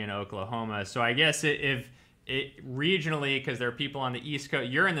currently in Oklahoma. So I guess if regionally, because there are people on the East Coast,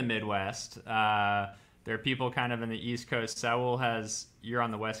 you're in the Midwest. There are people kind of in the East Coast. Saul you're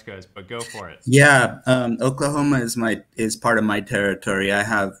on the West Coast, but go for it. Yeah, Oklahoma is part of my territory. I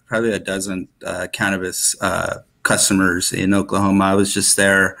have probably a dozen cannabis customers in Oklahoma. I was just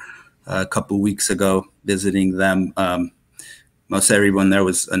there a couple weeks ago visiting them. Most everyone there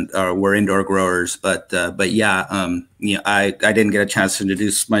were indoor growers, but yeah, I didn't get a chance to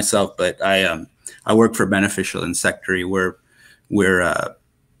introduce myself, but I work for Beneficial Insectary. We're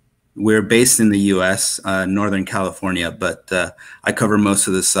based in the U.S., Northern California, but I cover most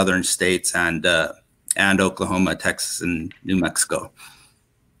of the southern states and Oklahoma, Texas, and New Mexico.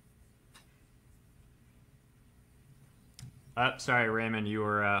 Sorry, Raymond, you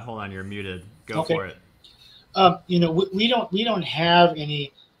were hold on, you're muted. Go Okay. for it. We don't have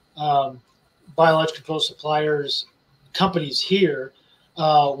any biological control suppliers companies here.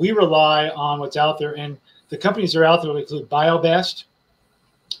 We rely on what's out there, and the companies that are out there include BioBest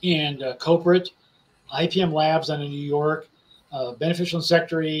and Coprit, IPM Labs out in New York, Beneficial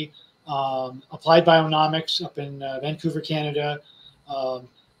Insectary, Applied Bionomics up in Vancouver, Canada.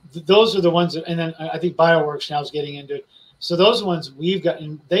 Those are the ones that, and then I think BioWorks now is getting into it. So those ones we've got,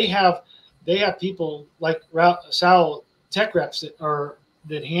 and they have people like Sal tech reps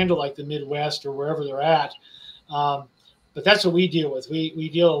that handle like the Midwest or wherever they're at. But that's what we deal with. We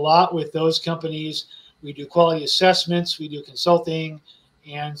deal a lot with those companies. We do quality assessments. We do consulting,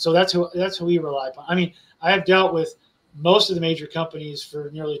 and so that's who we rely upon. I mean, I have dealt with most of the major companies for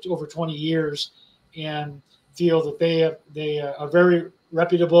nearly over 20 years, and feel that they are very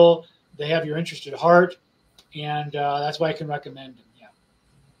reputable. They have your interest at heart, and that's why I can recommend them. Yeah.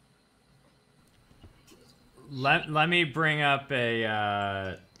 Let me bring up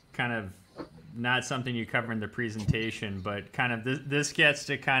a kind of not something you cover in the presentation, but kind of this gets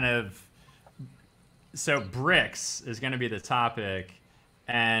to kind of, so bricks is going to be the topic,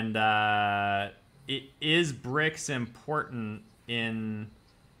 and is bricks important in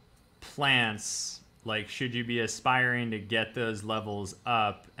plants? Like, should you be aspiring to get those levels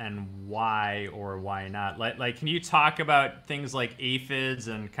up, and why or why not? Like, can you talk about things like aphids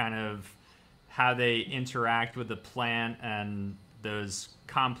and kind of how they interact with the plant and those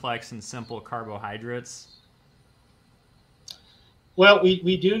complex and simple carbohydrates? Well,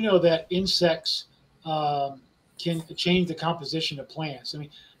 we do know that insects can change the composition of plants. I mean,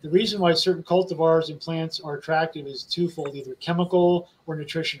 the reason why certain cultivars and plants are attractive is twofold, either chemical or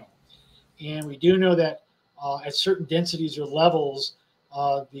nutritional. And we do know that at certain densities or levels,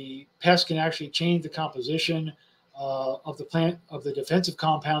 the pest can actually change the composition of the plant, of the defensive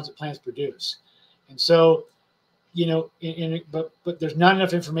compounds that plants produce. And so, you know, but there's not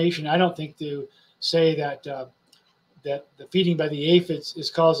enough information, I don't think, to say that that the feeding by the aphids is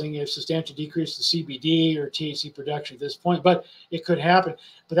causing a substantial decrease in CBD or THC production at this point. But it could happen.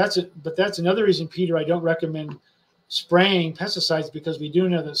 But that's another reason, Peter, I don't recommend spraying pesticides, because we do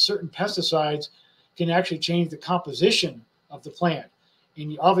know that certain pesticides can actually change the composition of the plant.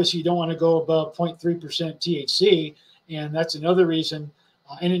 And obviously you don't want to go above 0.3% THC. And that's another reason.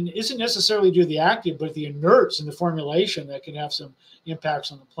 And it isn't necessarily due to the active, but the inerts in the formulation that can have some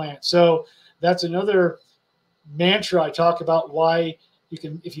impacts on the plant. So that's another mantra I talk about, why you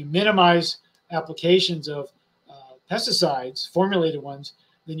can, if you minimize applications of pesticides, formulated ones,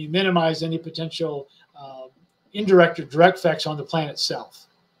 then you minimize any potential indirect or direct effects on the plant itself.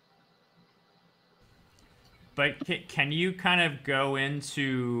 But can you kind of go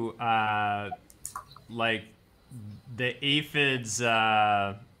into like the aphids,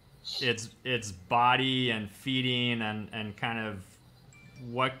 its body and feeding, and kind of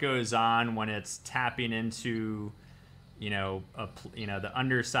what goes on when it's tapping into, you know, the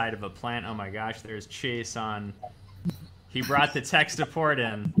underside of a plant? Oh my gosh, there's Chase on. He brought the tech support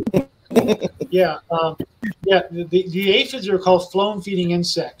in. Yeah, the aphids are called phloem-feeding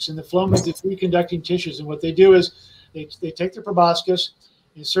insects, and the phloem is the free-conducting tissues. And what they do is they take their proboscis,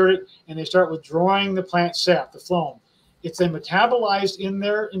 insert it, and they start withdrawing the plant sap, the phloem. It's then metabolized in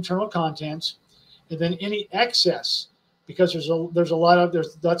their internal contents, and then any excess, because there's a lot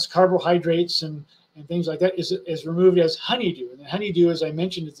of that's carbohydrates and things like that, is removed as honeydew. And the honeydew, as I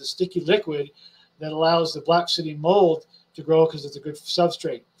mentioned, is the sticky liquid that allows the black sooty mold to grow because it's a good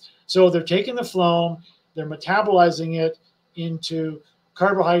substrate. So they're taking the phloem, they're metabolizing it into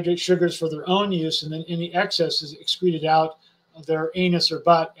carbohydrate sugars for their own use, and then any excess is excreted out of their anus or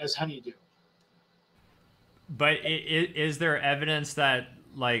butt as honeydew. But is there evidence that,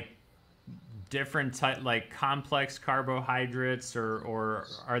 like, different like complex carbohydrates, or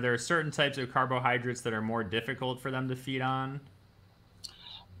are there certain types of carbohydrates that are more difficult for them to feed on?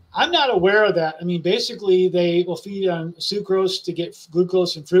 I'm not aware of that. I mean, basically, they will feed on sucrose to get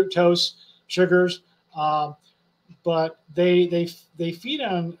glucose and fructose sugars, but they feed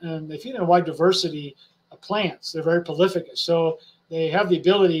on a wide diversity of plants. They're very prolific, so they have the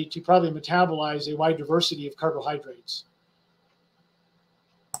ability to probably metabolize a wide diversity of carbohydrates.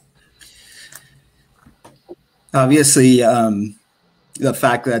 Obviously, the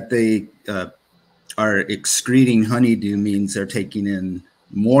fact that they are excreting honeydew means they're taking in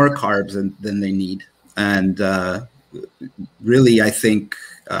more carbs than they need. And really, I think,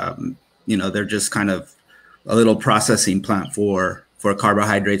 you know, they're just kind of a little processing plant for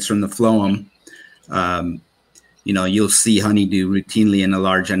carbohydrates from the phloem. You know, you'll see honeydew routinely in a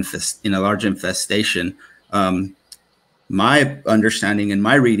large infestation. My understanding and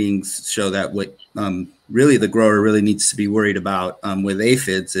my readings show that what really the grower really needs to be worried about with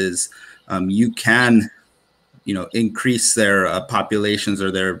aphids is you can, you know, increase their populations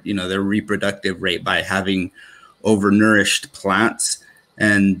or their reproductive rate by having overnourished plants.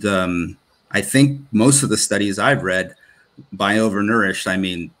 And I think most of the studies I've read, by overnourished, I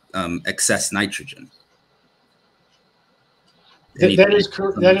mean excess nitrogen. That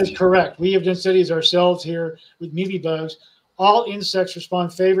is correct. We have done studies ourselves here with mealybugs. All insects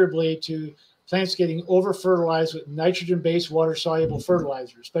respond favorably to plants getting over-fertilized with nitrogen-based water-soluble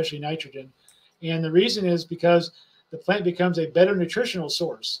fertilizer, especially nitrogen. And the reason is because the plant becomes a better nutritional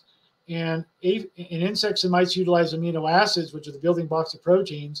source. And insects and mites utilize amino acids, which are the building blocks of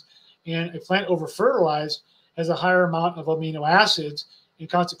proteins. And a plant over-fertilized has a higher amount of amino acids. And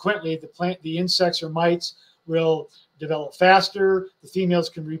consequently, the insects or mites will develop faster. The females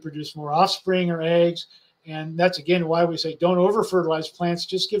can reproduce more offspring or eggs. And that's, again, why we say don't over-fertilize plants.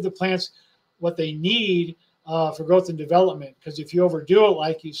 Just give the plants what they need for growth and development. Because if you overdo it,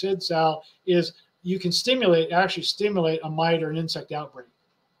 like you said, Sal, is you can actually stimulate a mite or an insect outbreak.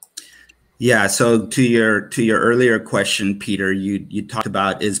 Yeah. So to your earlier question, Peter, you talked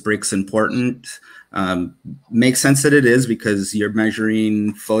about, is Brix important? Makes sense that it is, because you're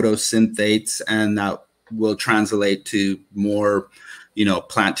measuring photosynthates, and that will translate to more,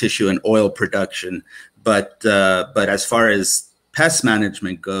 plant tissue and oil production. But as far as pest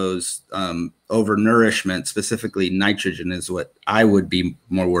management goes, overnourishment, specifically nitrogen, is what I would be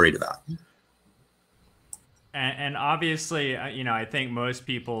more worried about. And obviously, I think most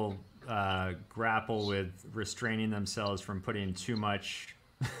people grapple with restraining themselves from putting too much,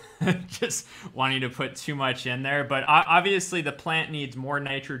 just wanting to put too much in there. But obviously, the plant needs more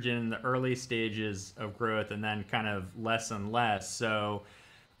nitrogen in the early stages of growth, and then kind of less and less. So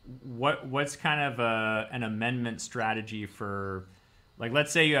what's kind of an amendment strategy for, like,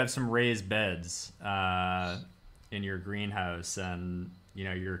 let's say you have some raised beds in your greenhouse, and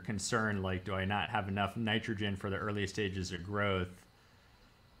you're concerned, like, do I not have enough nitrogen for the early stages of growth?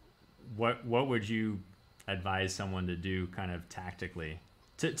 What would you advise someone to do kind of tactically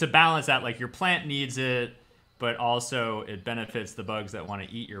to balance that? Like, your plant needs it, but also it benefits the bugs that want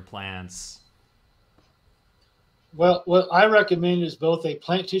to eat your plants. Well, what I recommend is both a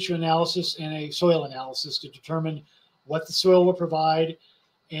plant tissue analysis and a soil analysis to determine what the soil will provide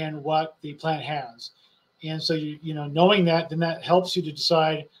and what the plant has. And so, knowing that, then that helps you to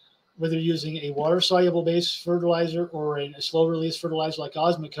decide whether you're using a water-soluble based fertilizer or a slow-release fertilizer like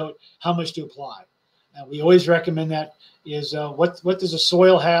Osmocote, how much to apply. And we always recommend that is what does the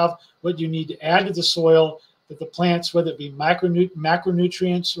soil have, what you need to add to the soil that the plants, whether it be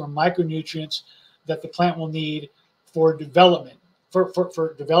macronutrients or micronutrients, that the plant will need for development,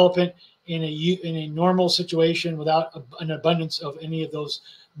 for development in a normal situation without an abundance of any of those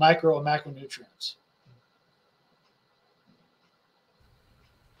micro or macronutrients.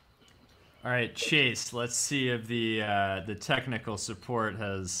 All right, Chase, let's see if the technical support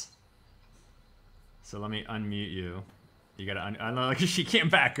has. So let me unmute you. You got to unlock. She came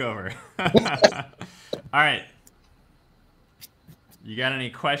back over. All right. You got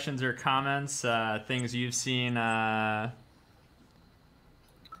any questions or comments? Things you've seen? Yeah.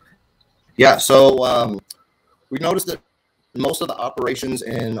 So we noticed that most of the operations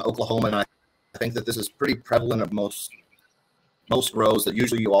in Oklahoma, and I think that this is pretty prevalent of most grows, that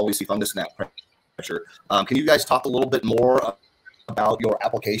usually you always see fungus gnat pressure. Can you guys talk a little bit more about your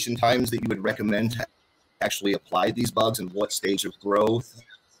application times that you would recommend to actually apply these bugs and what stage of growth?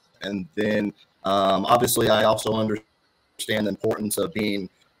 And then obviously I also understand the importance of being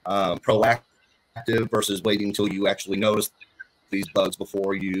proactive versus waiting until you actually notice these bugs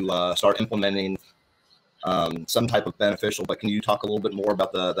before you start implementing some type of beneficial. But can you talk a little bit more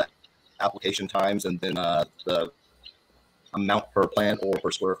about the application times and then the amount per plant or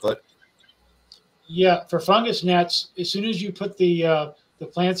per square foot? Yeah, for fungus gnats, as soon as you put the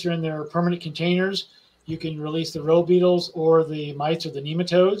plants are in their permanent containers, you can release the row beetles or the mites or the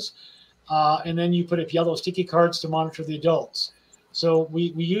nematodes, and then you put up yellow sticky cards to monitor the adults. So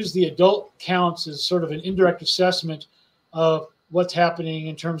we use the adult counts as sort of an indirect assessment of what's happening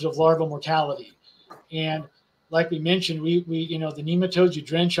in terms of larval mortality. And like we mentioned, we the nematodes you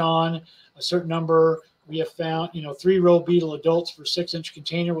drench on a certain number. We have found, 3 row beetle adults for 6-inch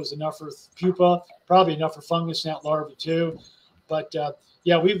container was enough for pupa, probably enough for fungus gnat larvae too. But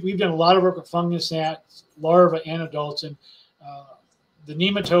yeah, we've done a lot of work with fungus gnat larvae and adults, and the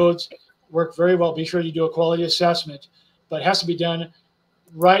nematodes work very well. Be sure you do a quality assessment, but it has to be done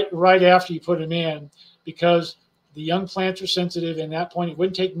right after you put them in, because the young plants are sensitive. And at that point, it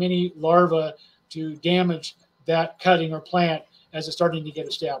wouldn't take many larvae to damage that cutting or plant as it's starting to get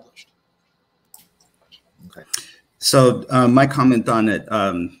established. Okay. So my comment on it.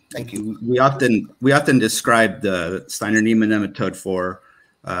 Thank you. We often describe the Steiner-Niemann nematode for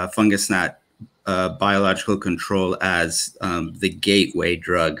fungus gnat biological control as the gateway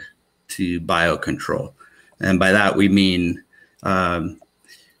drug to biocontrol, and by that we mean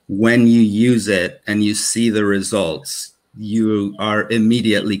when you use it and you see the results, you are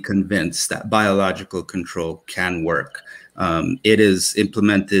immediately convinced that biological control can work. It is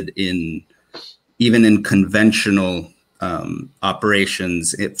implemented even in conventional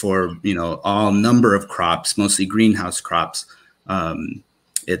operations for all number of crops, mostly greenhouse crops.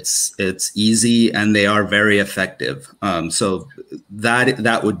 It's easy and they are very effective. So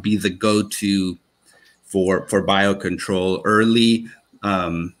that would be the go-to for biocontrol early.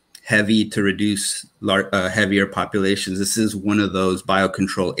 Heavy to reduce heavier populations. This is one of those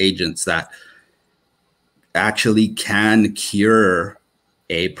biocontrol agents that actually can cure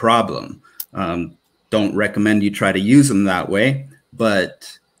a problem. Don't recommend you try to use them that way,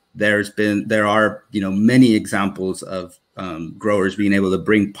 but there are many examples of growers being able to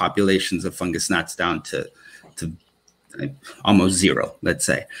bring populations of fungus gnats down to almost zero, let's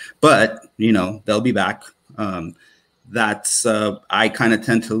say. But they'll be back. I kind of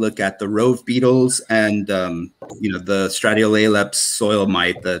tend to look at the rove beetles and the Stratiolaleps soil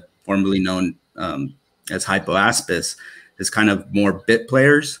mite, that formerly known as hypoaspis, is kind of more bit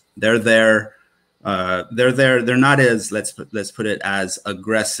players. They're there. They're not as let's put it as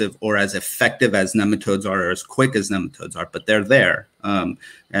aggressive or as effective as nematodes are, or as quick as nematodes are, but they're there. And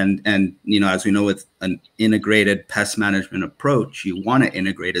as we know, with an integrated pest management approach, you want to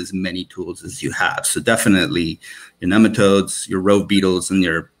integrate as many tools as you have. So definitely your nematodes, your rove beetles, and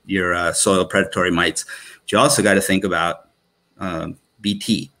your soil predatory mites. But you also got to think about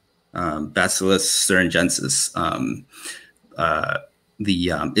BT, Bacillus thuringiensis, the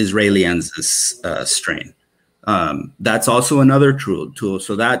Israeliensis strain. That's also another tool.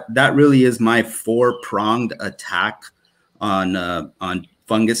 So that really is my 4-pronged attack on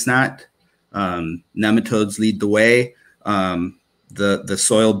fungus gnat. Nematodes lead the way, the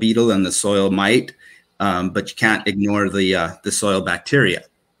soil beetle and the soil mite, but you can't ignore the soil bacteria.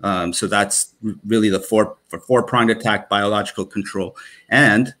 So that's really the 4-pronged attack, biological control.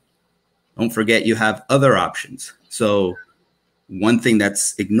 And don't forget, you have other options. So one thing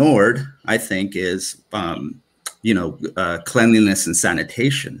that's ignored, I think, is cleanliness and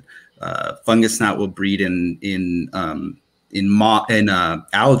sanitation. Fungus gnat will breed in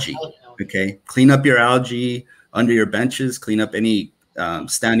algae. Okay, clean up your algae under your benches. Clean up any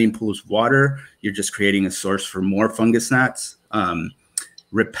standing pools of water. You're just creating a source for more fungus gnats.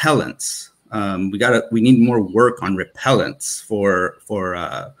 Repellents. We need more work on repellents for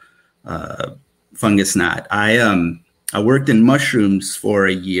fungus gnat. I worked in mushrooms for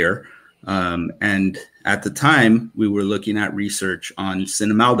a year, and at the time we were looking at research on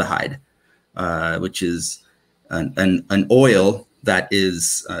cinnamaldehyde, which is an oil that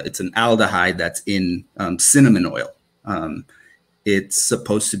is it's an aldehyde that's in cinnamon oil. It's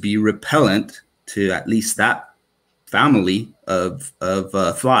supposed to be repellent to at least that family of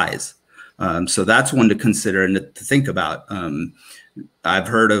flies. So that's one to consider and to think about. I've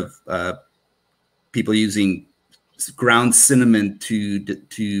heard of people using ground cinnamon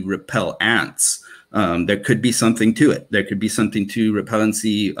to repel ants. There could be something to it. There could be something to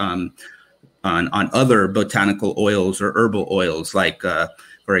repellency on other botanical oils or herbal oils, like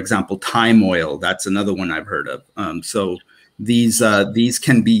for example, thyme oil. That's another one I've heard of. So these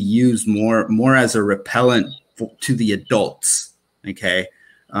can be used more as a repellent to the adults. Okay.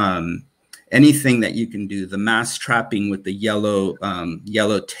 Anything that you can do, the mass trapping with the yellow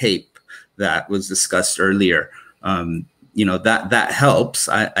tape that was discussed earlier. That helps.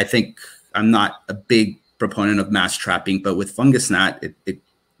 I think I'm not a big proponent of mass trapping, but with fungus gnat,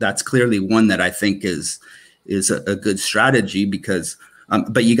 that's clearly one that I think is a good strategy, because,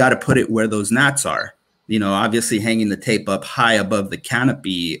 but you got to put it where those gnats are. Obviously hanging the tape up high above the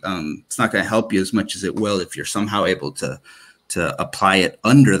canopy, it's not going to help you as much as it will if you're somehow able to apply it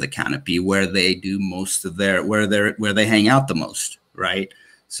under the canopy where they do most of where they hang out the most, right?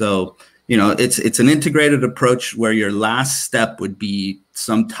 So, it's an integrated approach where your last step would be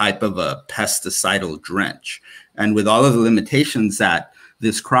some type of a pesticidal drench. And with all of the limitations that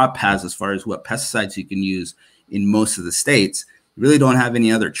this crop has as far as what pesticides you can use in most of the states, you really don't have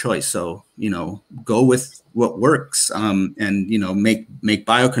any other choice. So, go with what works, and, make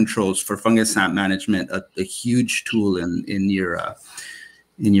biocontrols for fungus gnat management a huge tool in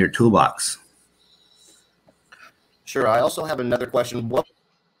your toolbox. Sure. I also have another question. What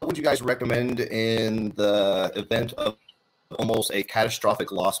would you guys recommend in the event of almost a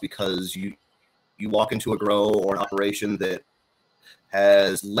catastrophic loss because you walk into a grow or an operation that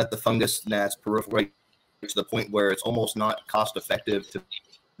has let the fungus gnats proliferate to the point where it's almost not cost effective to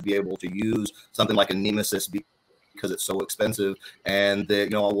be able to use something like a nemesis because it's so expensive? And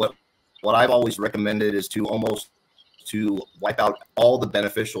what I've always recommended is to wipe out all the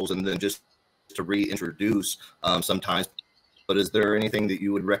beneficials and then just to reintroduce sometimes but is there anything that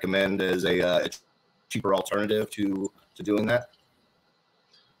you would recommend as a cheaper alternative to doing that?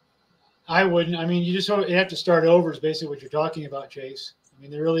 I wouldn't. I mean, you have to start over is basically what you're talking about, Chase. I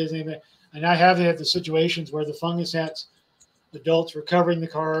mean, there really isn't anything. And I have had the situations where the fungus hats, adults recovering the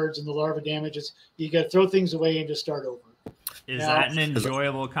cards and the larva damages. You got to throw things away and just start over. Is that an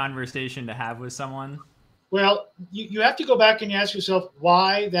enjoyable conversation to have with someone? Well, you have to go back and ask yourself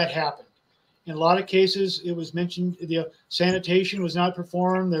why that happened. In a lot of cases, it was mentioned the sanitation was not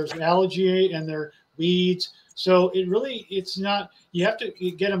performed. There's algae and there are weeds. So it's not, you have to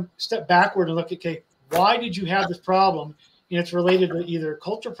get them step backward and look at, okay, why did you have this problem? And it's related to either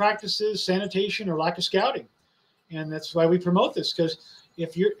culture practices, sanitation, or lack of scouting. And that's why we promote this, because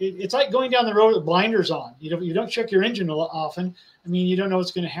it's like going down the road with blinders on. You don't check your engine often. I mean, you don't know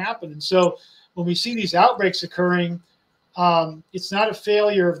what's going to happen. And so when we see these outbreaks occurring, it's not a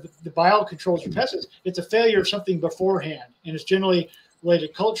failure of the biocontrols or pesticides. It's a failure of something beforehand. And it's generally related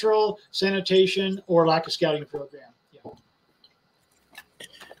to cultural, sanitation, or lack of scouting program. Yeah.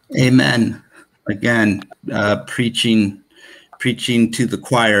 Amen. Again, preaching to the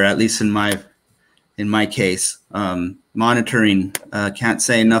choir, at least in my case. Monitoring, can't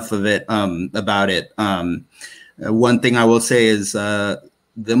say enough of it about it. One thing I will say is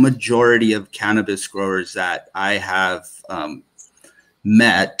the majority of cannabis growers that I have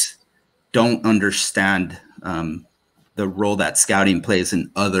met don't understand the role that scouting plays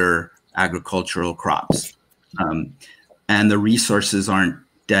in other agricultural crops, and the resources aren't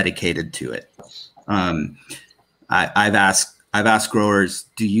dedicated to it. I've asked growers,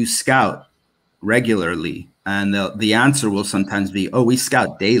 do you scout regularly? And the answer will sometimes be, oh, we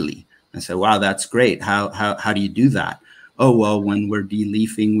scout daily. I said, wow, that's great. How do you do that? Oh, well, when we're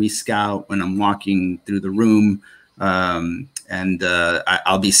de-leafing, we scout. When I'm walking through the room, and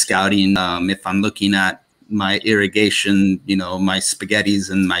I'll be scouting if I'm looking at my irrigation, my spaghettis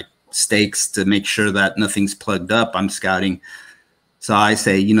and my steaks to make sure that nothing's plugged up, I'm scouting. So I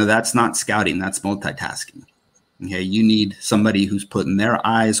say, that's not scouting, that's multitasking. Okay, you need somebody who's putting their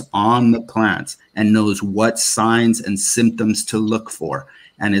eyes on the plants and knows what signs and symptoms to look for,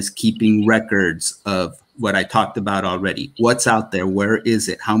 and is keeping records of what I talked about already. What's out there? Where is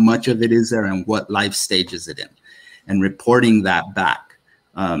it? How much of it is there? And what life stage is it in? And reporting that back.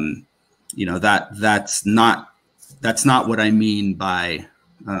 That's not what I mean by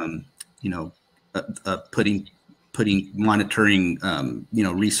putting monitoring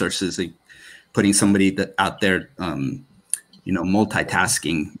resources, putting somebody out there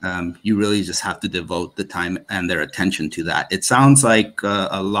multitasking. You really just have to devote the time and their attention to that. It sounds like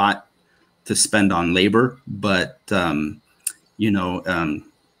a lot to spend on labor, but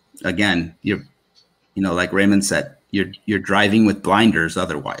again, you're like Raymond said, you're driving with blinders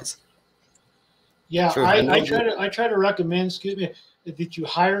otherwise. Yeah, sure. I try to recommend, that you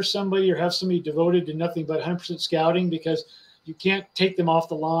hire somebody or have somebody devoted to nothing but 100% scouting, because you can't take them off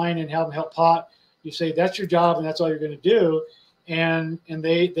the line and have them help pot. You say that's your job and that's all you're going to do, and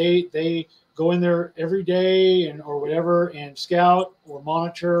they go in there every day or whatever and scout or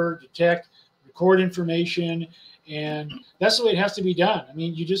monitor, detect, record information, and that's the way it has to be done. I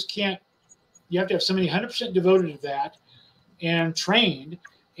mean, you just can't. You have to have somebody 100% devoted to that and trained,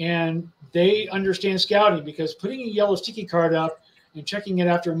 and they understand scouting, because putting a yellow sticky card up and checking it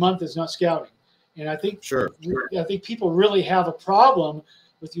after a month is not scouting. And I think I think people really have a problem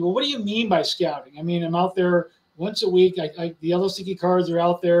with you. Well, what do you mean by scouting? I mean, I'm out there once a week. The yellow sticky cards are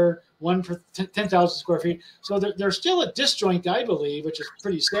out there, one for 10,000 square feet. So there's still a disjoint, I believe, which is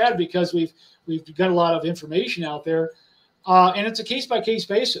pretty sad, because we've got a lot of information out there, and it's a case by case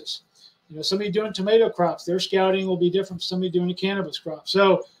basis. Somebody doing tomato crops, their scouting will be different from somebody doing a cannabis crop.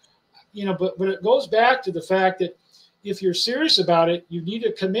 So, but it goes back to the fact that if you're serious about it, you need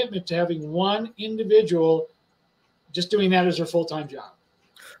a commitment to having one individual just doing that as their full-time job.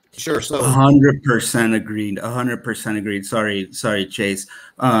 Sure. So 100% agreed. 100% agreed. Sorry, Chase.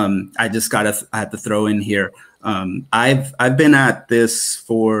 I had to throw in here. I've been at this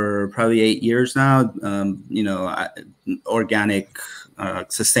for probably 8 years now. Organic,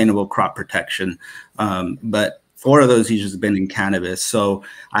 sustainable crop protection. But 4 of those years have been in cannabis. So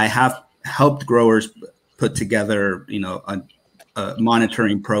I have helped growers put together,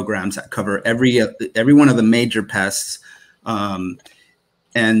 monitoring programs that cover every one of the major pests. There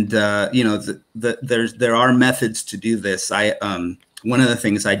are methods to do this. One of the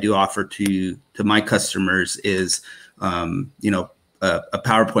things I do offer to my customers is, a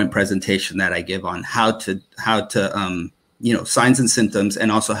PowerPoint presentation that I give on how to signs and symptoms,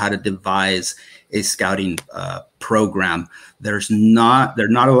 and also how to devise a scouting program. There are not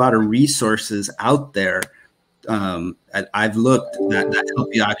a lot of resources out there I've looked that help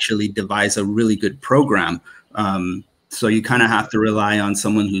you actually devise a really good program. So you kind of have to rely on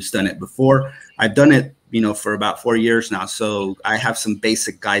someone who's done it before. I've done it, for about 4 years now. So I have some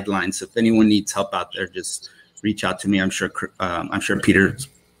basic guidelines. If anyone needs help out there, just reach out to me. I'm sure Peter's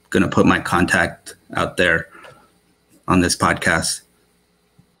going to put my contact out there on this podcast.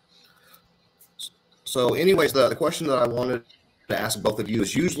 So anyways, the question that I wanted to ask both of you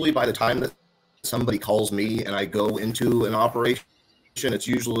is, usually by the time that somebody calls me and I go into an operation, it's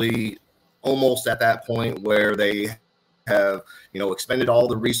usually almost at that point where they have, expended all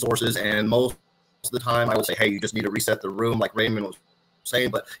the resources, and most of the time I will say, hey, you just need to reset the room, like Raymond was saying.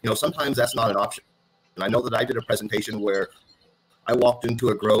 But sometimes that's not an option. And I know that I did a presentation where I walked into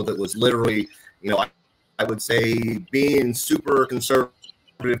a grow that was literally, I would say being super conservative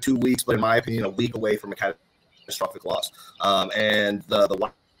 2 weeks, but in my opinion, a week away from a catastrophic loss. And the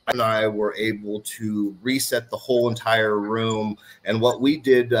wife and I were able to reset the whole entire room. And what we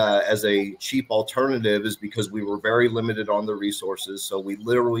did as a cheap alternative is, because we were very limited on the resources, so we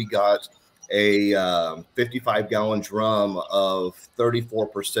literally got a 55-gallon drum of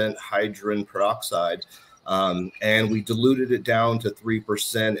 34% hydrogen peroxide. And we diluted it down to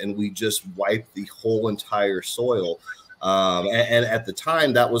 3%, and we just wiped the whole entire soil. And at the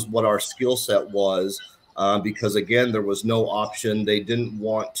time, that was what our skill set was, because, again, there was no option. They didn't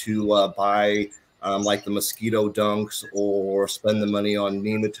want to buy like the mosquito dunks or spend the money on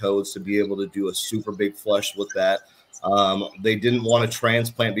nematodes to be able to do a super big flush with that. They didn't want to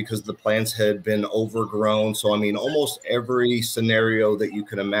transplant because the plants had been overgrown. So, I mean, almost every scenario that you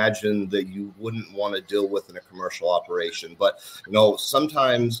can imagine that you wouldn't want to deal with in a commercial operation. But,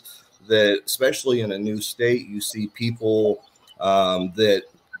 sometimes that, especially in a new state, you see people that,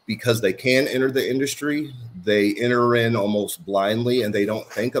 because they can enter the industry, they enter in almost blindly, and they don't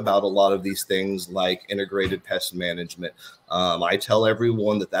think about a lot of these things like integrated pest management. I tell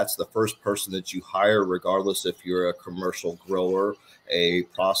everyone that that's the first person that you hire, regardless if you're a commercial grower, a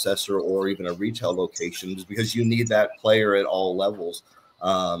processor, or even a retail location, is because you need that player at all levels.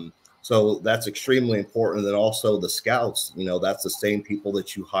 So that's extremely important. And then also the scouts, that's the same people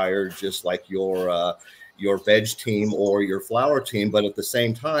that you hire, just like your veg team or your flower team. But at the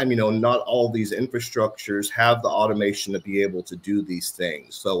same time, not all these infrastructures have the automation to be able to do these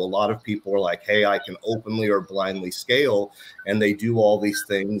things. So a lot of people are like, hey, I can openly or blindly scale, and they do all these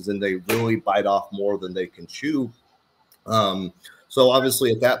things, and they really bite off more than they can chew. So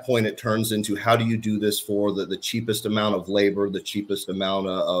obviously at that point, it turns into, how do you do this for the cheapest amount of labor, the cheapest amount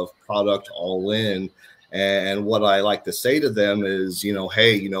of product all in? And what I like to say to them is,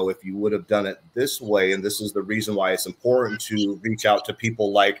 hey, if you would have done it this way, and this is the reason why it's important to reach out to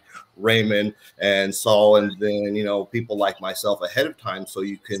people like Raymond and Saul, and then, people like myself ahead of time, so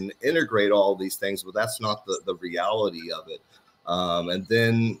you can integrate all these things. But that's not the reality of it. And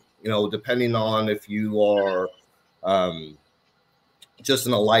then, depending on if you are just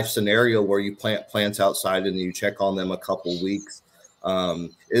in a life scenario where you plant plants outside and you check on them a couple weeks,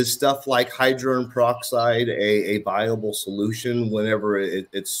 is stuff like hydrogen peroxide a viable solution whenever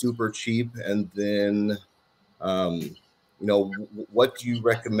it's super cheap? And then, what do you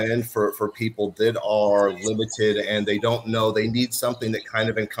recommend for people that are limited and they don't know, they need something that kind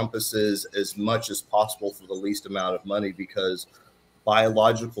of encompasses as much as possible for the least amount of money? Because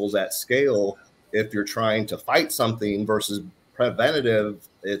biologicals at scale, if you're trying to fight something versus preventative,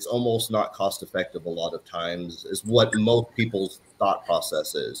 it's almost not cost effective a lot of times, is what most people's thought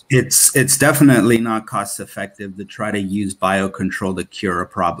process is. It's definitely not cost effective to try to use biocontrol to cure a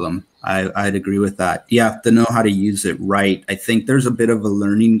problem. I'd agree with that. You have to know how to use it right. I think there's a bit of a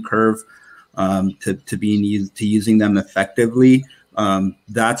learning curve to using them effectively.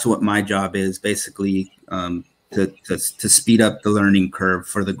 That's what my job is, basically, to speed up the learning curve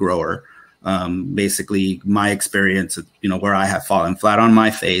for the grower. Basically my experience, where I have fallen flat on my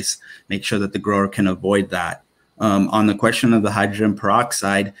face, make sure that the grower can avoid that. On the question of the hydrogen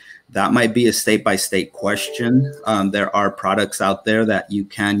peroxide, that might be a state-by-state question. There are products out there that you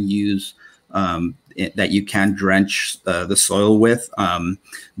can use, that you can drench the soil with,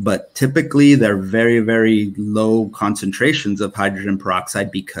 but typically they're very, very low concentrations of hydrogen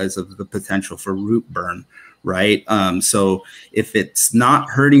peroxide because of the potential for root burn. Right. So if it's not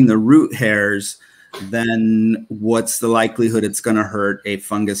hurting the root hairs, then what's the likelihood it's going to hurt a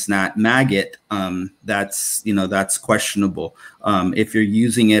fungus gnat maggot? That's questionable. If you're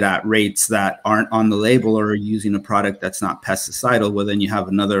using it at rates that aren't on the label, or using a product that's not pesticidal, well, then you have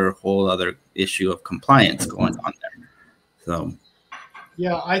another whole other issue of compliance going on there. So,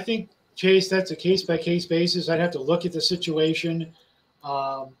 yeah, I think, Chase, that's a case-by-case basis. I'd have to look at the situation.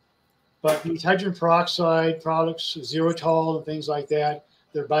 But these hydrogen peroxide products, xylitol and things like that,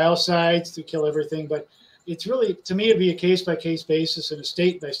 they're biocides to kill everything. But it's really, to me, it'd be a case-by-case basis and a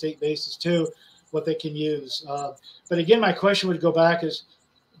state-by-state basis too, what they can use. But again, my question would go back is,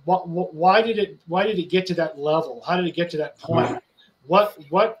 why did it get to that level? How did it get to that point?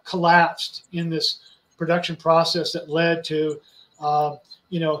 What collapsed in this production process that led to,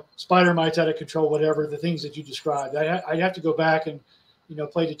 spider mites out of control, whatever the things that you described? I'd have to go back and,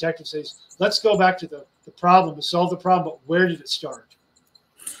 play detective. Says, let's go back to the problem to solve the problem. But where did it start?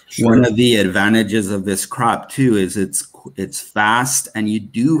 One of the advantages of this crop too is it's fast, and you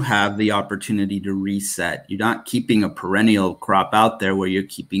do have the opportunity to reset. You're not keeping a perennial crop out there where you're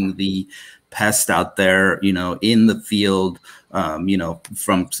keeping the pest out there, in the field,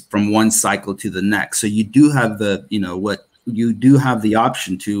 from one cycle to the next. So you do have the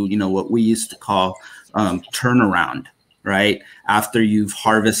option to, what we used to call turnaround, right? After you've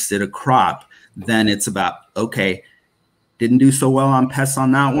harvested a crop, then it's about, okay, didn't do so well on pests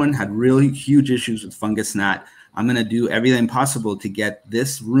on that one, had really huge issues with fungus gnat. I'm going to do everything possible to get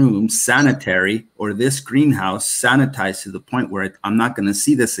this room sanitary, or this greenhouse sanitized to the point where I'm not going to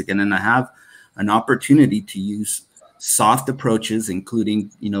see this again. And I have an opportunity to use soft approaches,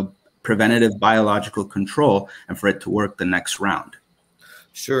 including, preventative biological control, and for it to work the next round.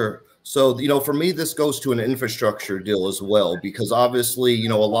 Sure. So, for me, this goes to an infrastructure deal as well, because obviously,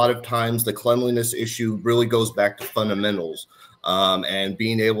 a lot of times the cleanliness issue really goes back to fundamentals, and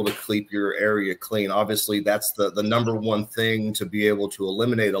being able to keep your area clean. Obviously, that's the number one thing to be able to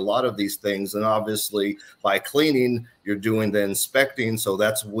eliminate a lot of these things. And obviously, by cleaning, you're doing the inspecting. So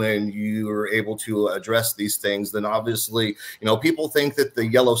that's when you are able to address these things. Then obviously, people think that the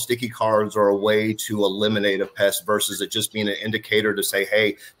yellow sticky cards are a way to eliminate a pest versus it just being an indicator to say,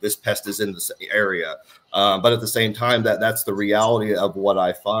 hey, this pest is in this area. But at the same time, that's the reality of what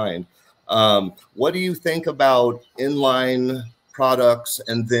I find. What do you think about inline products?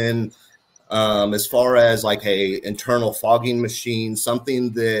 And then as far as like a internal fogging machine,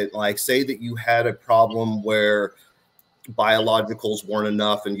 something that, like, say that you had a problem where biologicals weren't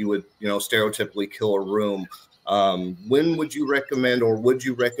enough and you would, stereotypically kill a room. When would you recommend, or would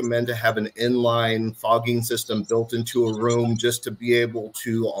you recommend to have an inline fogging system built into a room just to be able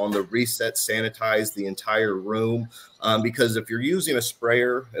to, on the reset, sanitize the entire room? Because if you're using a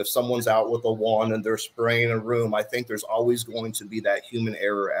sprayer, if someone's out with a wand and they're spraying a room, I think there's always going to be that human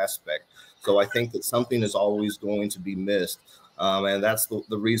error aspect. So I think that something is always going to be missed. And that's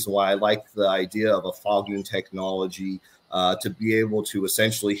the reason why I like the idea of a fogging technology, to be able to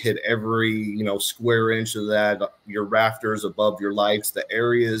essentially hit every, square inch of that, your rafters, above your lights, the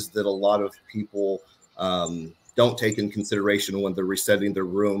areas that a lot of people don't take in consideration when they're resetting their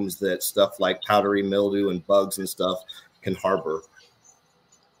rooms, that stuff like powdery mildew and bugs and stuff can harbor.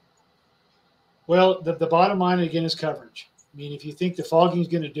 Well, the bottom line again is coverage. I mean, if you think the fogging is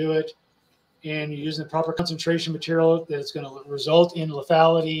going to do it, and you're using the proper concentration material that's going to result in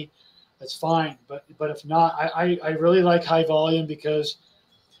lethality, that's fine. But if not, I really like high volume because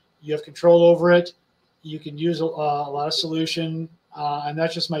you have control over it. You can use a lot of solution, and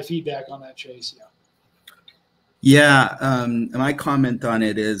that's just my feedback on that, Chase. Yeah, my comment on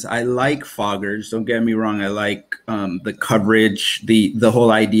it is I like foggers. Don't get me wrong. I like the coverage, the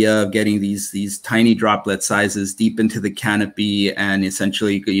whole idea of getting these tiny droplet sizes deep into the canopy and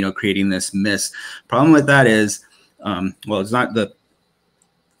essentially, creating this mist. Problem with that is, well, it's not the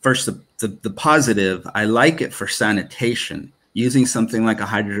first, the positive. I like it for sanitation, using something like a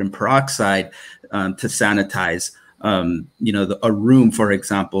hydrogen peroxide to sanitize. A room, for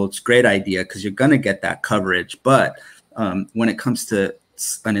example. It's a great idea because you're going to get that coverage. But when it comes to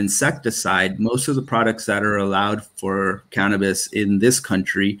an insecticide, most of the products that are allowed for cannabis in this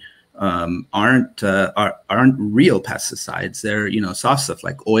country aren't real pesticides. They're, soft stuff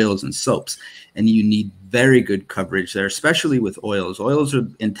like oils and soaps. And you need very good coverage there, especially with oils. Oils are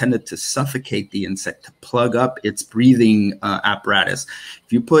intended to suffocate the insect, to plug up its breathing apparatus.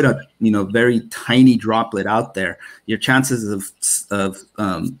 If you put a, very tiny droplet out there, your chances of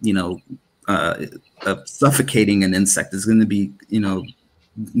suffocating an insect is going to be,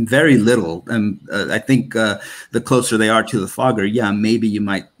 very little. And I think the closer they are to the fogger, yeah, maybe you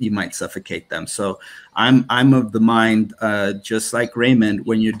might suffocate them. So I'm of the mind, just like Raymond,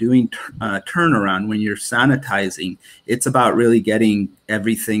 when you're doing turnaround, when you're sanitizing, it's about really getting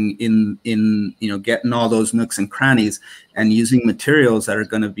everything in getting all those nooks and crannies, and using materials that are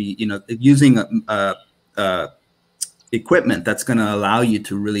going to be, using equipment that's going to allow you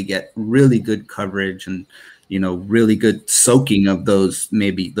to really get really good coverage and really good soaking of those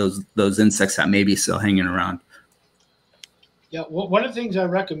insects that may be still hanging around. Yeah, one of the things I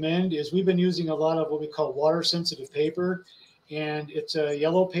recommend is we've been using a lot of what we call water-sensitive paper, and it's a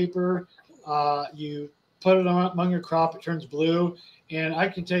yellow paper. You put it on among your crop, it turns blue, and I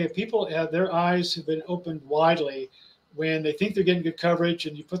can tell you, people have their eyes have been opened widely when they think they're getting good coverage,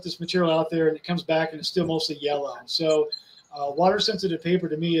 and you put this material out there, and it comes back, and it's still mostly yellow. So, water-sensitive paper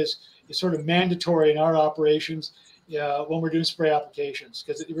to me is sort of mandatory in our operations when we're doing spray applications,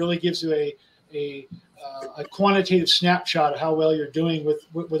 because it really gives you a quantitative snapshot of how well you're doing with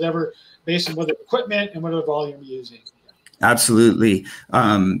whatever, based on whether equipment and whatever volume you're using. Absolutely.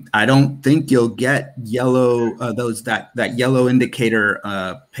 I don't think you'll get yellow, that yellow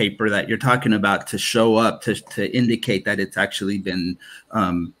indicator paper that you're talking about to show up to indicate that it's actually been,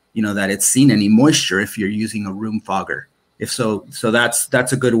 that it's seen any moisture if you're using a room fogger. If so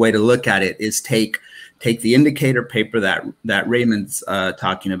that's a good way to look at it, is take the indicator paper that Raymond's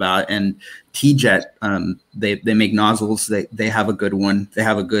talking about, and T-Jet, they make nozzles. They have a good one. They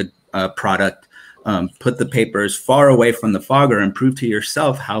have a good product. Put the paper as far away from the fogger and prove to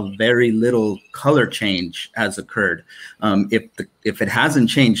yourself how very little color change has occurred. If it hasn't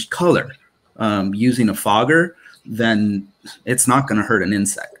changed color using a fogger, then it's not going to hurt an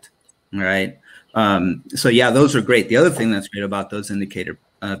insect, right? So yeah, those are great. The other thing that's great about those indicator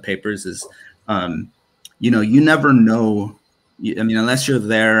papers is, you never know. I mean, unless you're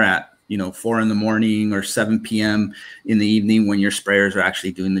there at 4 in the morning or 7 p.m. in the evening when your sprayers are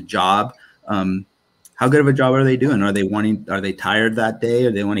actually doing the job. How good of a job are they doing? Are they tired that day,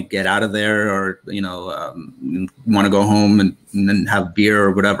 or they want to get out of there, or want to go home and then have beer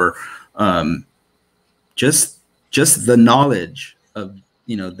or whatever? Just the knowledge of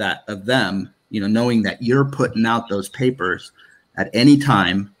them, knowing that you're putting out those papers at any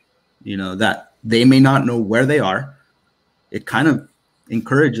time, that they may not know where they are. It kind of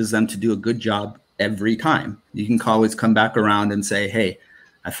encourages them to do a good job every time. You can always come back around and say, hey,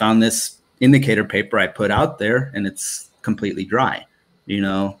 I found this indicator paper I put out there and it's completely dry. We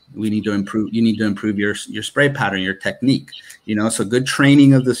need to improve. You need to improve your spray pattern, your technique. So good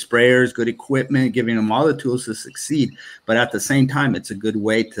training of the sprayers, good equipment, giving them all the tools to succeed. But at the same time, it's a good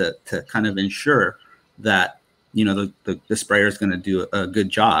way to kind of ensure that the sprayer is going to do a good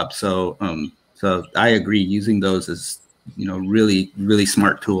job. So I agree. Using those is really, really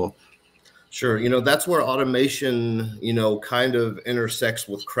smart tool. Sure. That's where automation, kind of intersects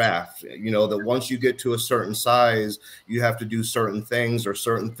with craft, that once you get to a certain size, you have to do certain things, or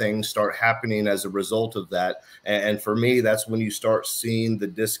certain things start happening as a result of that. And for me, that's when you start seeing the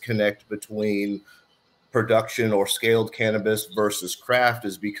disconnect between production or scaled cannabis versus craft,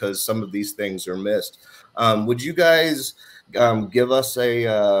 is because some of these things are missed. Would you guys give us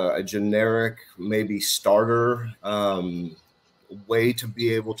a generic, maybe starter way to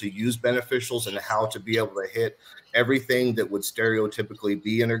be able to use beneficials, and how to be able to hit everything that would stereotypically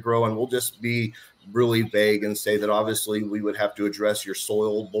be in a grow? And we'll just be really vague and say that obviously we would have to address your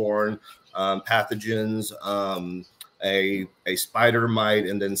soil-borne pathogens, a spider mite,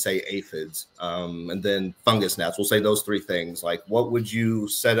 and then say aphids, and then fungus gnats. We'll say those three things. Like, what would you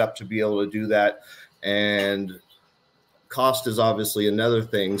set up to be able to do that? And cost is obviously another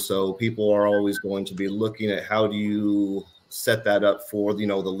thing. So people are always going to be looking at how do you set that up for, the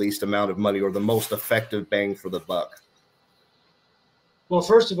least amount of money or the most effective bang for the buck? Well,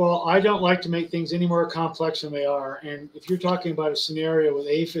 first of all, I don't like to make things any more complex than they are. And if you're talking about a scenario with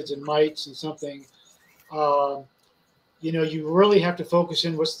aphids and mites and something, you really have to focus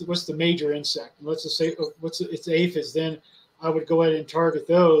in what's the major insect. And let's just say it's aphids. Then I would go ahead and target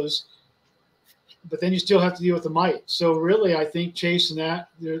those. But then you still have to deal with the mite. So really, I think chasing that,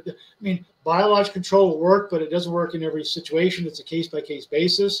 biological control will work, but it doesn't work in every situation. It's a case-by-case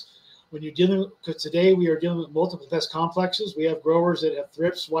basis. When you're dealing, because today we are dealing with multiple pest complexes. We have growers that have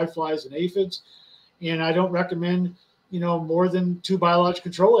thrips, whiteflies, and aphids. And I don't recommend, more than 2 biological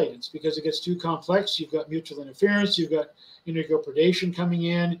control agents, because it gets too complex. You've got mutual interference. You've got, predation coming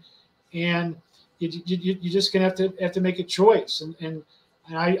in. And you're just going to have to make a choice. And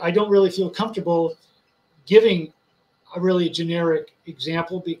I don't really feel comfortable giving a really generic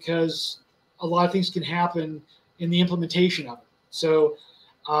example, because a lot of things can happen in the implementation of it. So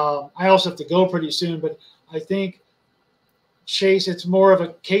I also have to go pretty soon, but I think, Chase, it's more of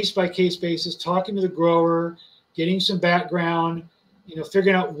a case-by-case basis, talking to the grower, getting some background,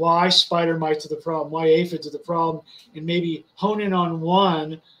 figuring out why spider mites are the problem, why aphids are the problem, and maybe hone in on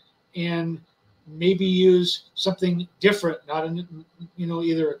one and maybe use something different, not in,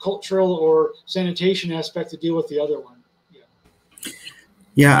 either a cultural or sanitation aspect to deal with the other one.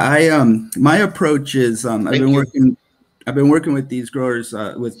 Yeah, my approach is I've been working with these growers,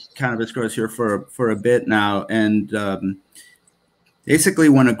 with cannabis growers here for a bit now, and basically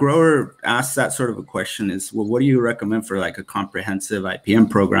when a grower asks that sort of a question is, well, what do you recommend for like a comprehensive IPM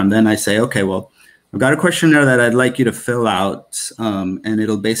program? Then I say, okay, well, I've got a questionnaire that I'd like you to fill out, and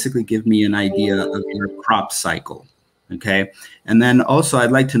it'll basically give me an idea of your crop cycle. Okay. And then also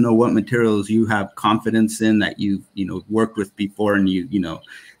I'd like to know what materials you have confidence in that you've, worked with before, and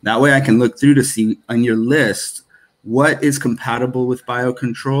that way I can look through to see on your list what is compatible with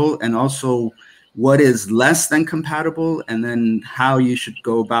biocontrol, and also what is less than compatible, and then how you should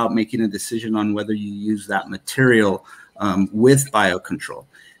go about making a decision on whether you use that material with biocontrol.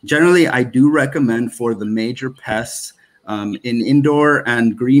 Generally, I do recommend for the major pests in indoor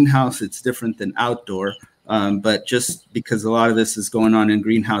and greenhouse, it's different than outdoor. But just because a lot of this is going on in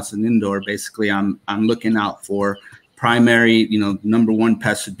greenhouse and indoor, basically I'm looking out for primary, number one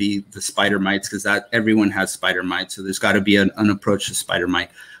pest would be the spider mites, because that everyone has spider mites. So there's got to be an approach to spider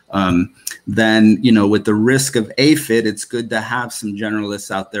mite. Then, with the risk of aphid, it's good to have some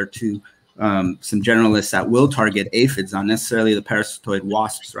generalists out there too. Some generalists that will target aphids, not necessarily the parasitoid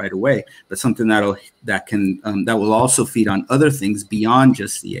wasps right away, but something that will also feed on other things beyond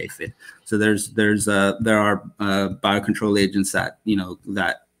just the aphid. So there are biocontrol agents that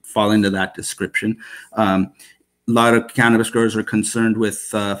that fall into that description. A lot of cannabis growers are concerned with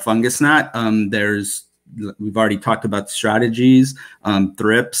fungus gnat. We've already talked about strategies.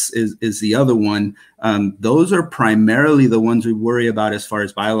 Thrips is the other one. Those are primarily the ones we worry about as far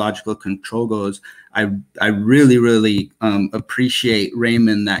as biological control goes. I really, really appreciate,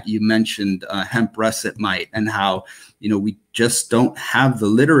 Raymond, that you mentioned hemp russet mite, and how we just don't have the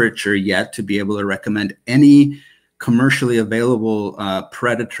literature yet to be able to recommend any commercially available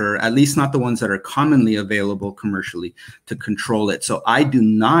predator, at least not the ones that are commonly available commercially, to control it. So I do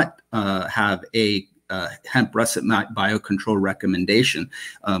not have a hemp russet mite biocontrol recommendation.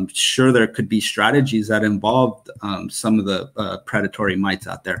 Sure, there could be strategies that involve some of the predatory mites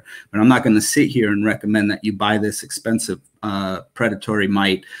out there, but I'm not going to sit here and recommend that you buy this expensive predatory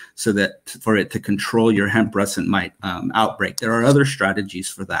mite so that for it to control your hemp russet mite outbreak. There are other strategies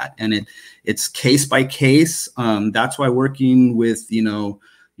for that, and it's case by case. That's why working with your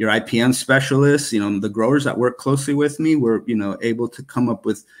IPM specialists, the growers that work closely with me, we're able to come up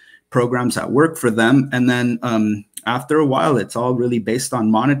with programs that work for them. And then after a while, it's all really based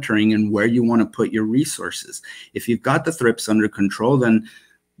on monitoring and where you want to put your resources. If you've got the thrips under control, then,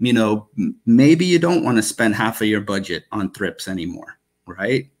 maybe you don't want to spend half of your budget on thrips anymore,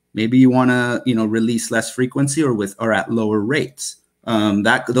 right? Maybe you want to, release less frequency or at lower rates.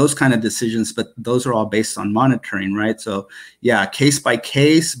 Those kind of decisions, but those are all based on monitoring, right? So yeah, case by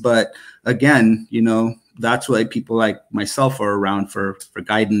case, but again, that's why people like myself are around for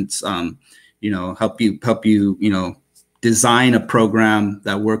guidance, help you design a program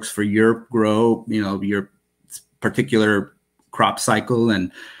that works for your grow, your particular crop cycle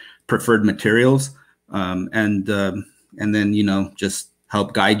and preferred materials. And then, just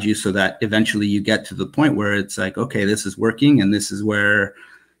help guide you so that eventually you get to the point where it's like, okay, this is working. And this is where,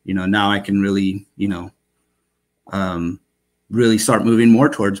 now I can really, really start moving more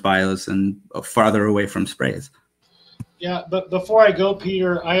towards bios and farther away from sprays. Yeah, but before I go,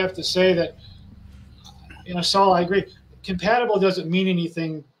 Peter, I have to say that, Saul, I agree. Compatible doesn't mean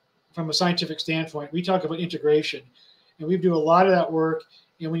anything from a scientific standpoint. We talk about integration, and we do a lot of that work.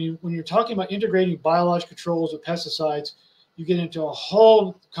 And when you're talking about integrating biological controls with pesticides, you get into a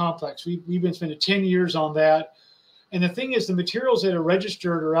whole complex. We've been spending 10 years on that. And the thing is, the materials that are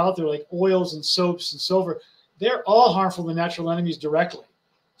registered are out there, like oils and soaps and silver. They're all harmful to natural enemies directly.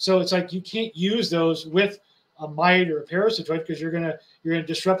 So it's like you can't use those with a mite or a parasitoid because you're gonna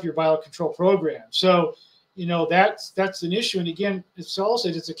disrupt your biocontrol program. So that's an issue. And again, as Saul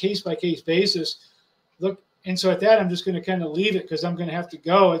said, it's a case by case basis. Look, and so at that, I'm just going to kind of leave it because I'm going to have to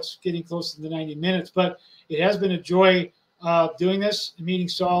go. It's getting close to the 90 minutes, but it has been a joy doing this, meeting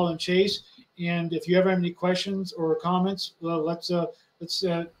Saul and Chase. And if you ever have any questions or comments, well, let's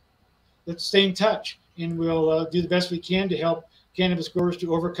stay in touch. And we'll do the best we can to help cannabis growers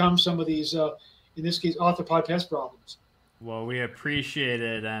to overcome some of these, in this case, arthropod pest problems. Well, we appreciate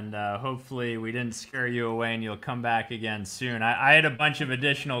it, and hopefully we didn't scare you away and you'll come back again soon. I had a bunch of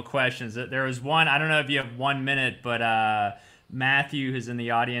additional questions. There was one, I don't know if you have 1 minute, but Matthew, who's in the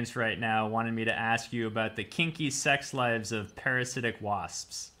audience right now, wanted me to ask you about the kinky sex lives of parasitic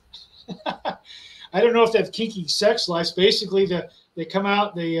wasps. I don't know if they have kinky sex lives. Basically, they come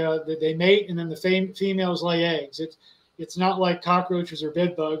out, they mate, and then the females lay eggs. It's not like cockroaches or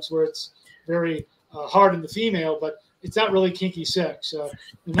bed bugs where it's very hard in the female, but it's not really kinky sex.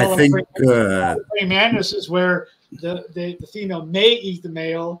 I think praying mantis is where the female may eat the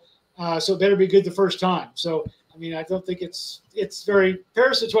male, so it better be good the first time. So mean, I don't think it's very,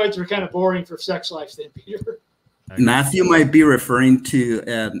 parasitoids are kind of boring for sex life then, Peter. Okay. Matthew might be referring to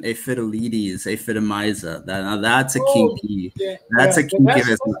Aphidoletes, Aphidomyza. That's a kinky. Yeah, that's a kinky.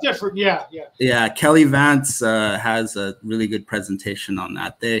 That's different. Yeah, yeah. Yeah, Kelly Vance has a really good presentation on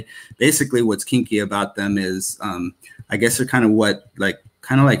that. They basically, what's kinky about them is, I guess they're kind of like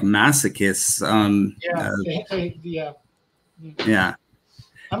masochists. Yeah. Yeah.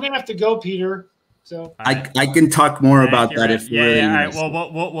 I'm gonna have to go, Peter. So I can talk more about that if yeah, you're yeah. really All right.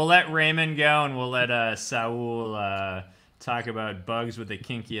 Well, we'll let Raymond go, and we'll let Saul talk about bugs with the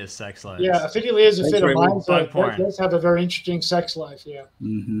kinkiest sex lives. yeah, Aphidoletes Bug does have a very interesting sex life. Yeah.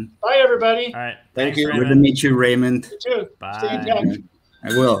 Mm-hmm. Bye, everybody. All right. Thank Thanks, you. Raymond. Good to meet you, Raymond. You too. Bye. Stay in touch. I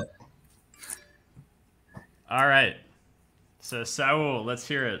will. All right. So Saul, let's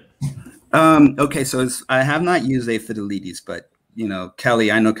hear it. Okay, so I have not used Aphidoletes, but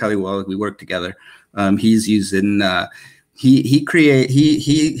Kelly, I know Kelly well. We work together. He's using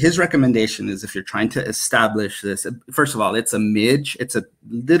his recommendation is, if you're trying to establish this, first of all, it's a midge. It's a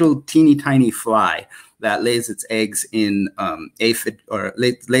little teeny tiny fly that lays its eggs in aphid, or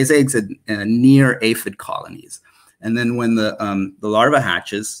lays eggs in near aphid colonies. And then when the larva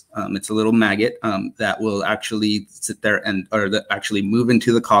hatches, it's a little maggot that will actually sit there actually move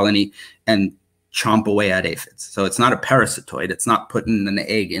into the colony and chomp away at aphids. So it's not a parasitoid. It's not putting an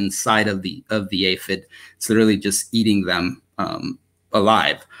egg inside of the aphid. It's literally just eating them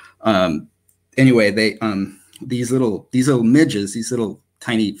alive. Anyway, these little midges, these little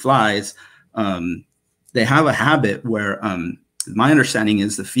tiny flies, they have a habit where my understanding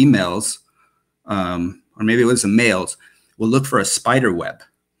is the females, or maybe it was the males, will look for a spider web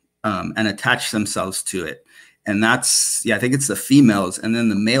and attach themselves to it. And that's, I think it's the females, and then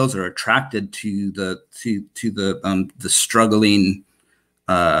the males are attracted to the struggling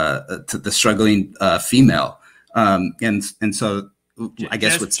female. And so I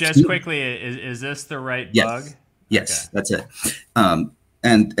guess just quickly, is this the right bug? Yes, okay. That's it.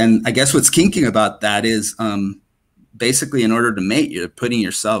 And I guess what's kinking about that is basically, in order to mate, you're putting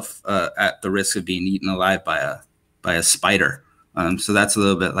yourself at the risk of being eaten alive by a spider. So that's a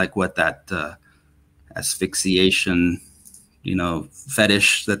little bit like what that asphyxiation,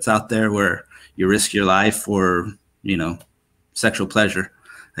 fetish that's out there, where you risk your life for, sexual pleasure,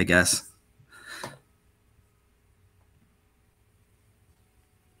 I guess.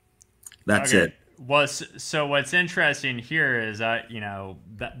 That's it. Well, so what's interesting here is that,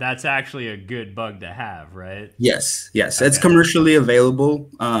 that's actually a good bug to have, right? Yes. Okay. It's commercially available.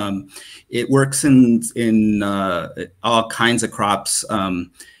 It works in all kinds of crops.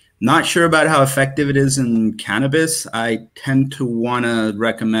 Not sure about how effective it is in cannabis. I tend to want to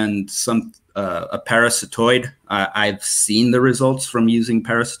recommend a parasitoid. I've seen the results from using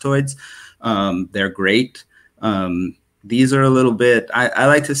parasitoids. They're great. These are a little bit, I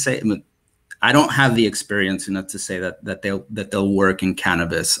like to say, I don't have the experience enough to say that they'll work in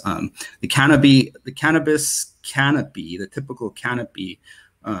cannabis. The cannabis canopy, the typical canopy,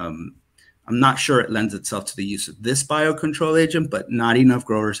 I'm not sure it lends itself to the use of this biocontrol agent, but not enough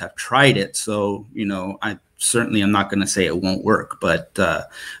growers have tried it. So, I certainly am not going to say it won't work, but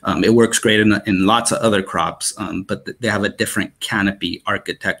it works great in lots of other crops, but they have a different canopy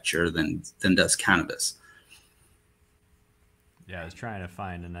architecture than does cannabis. Yeah, I was trying to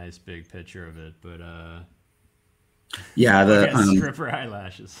find a nice big picture of it, but yeah, the stripper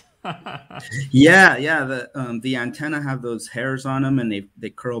eyelashes. yeah, the antenna have those hairs on them, and they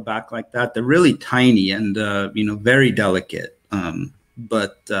curl back like that. They're really tiny and very delicate,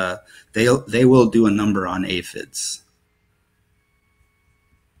 but they will do a number on aphids.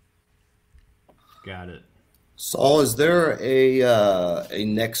 Got it. Saul, is there a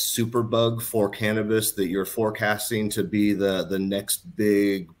next super bug for cannabis that you're forecasting to be the next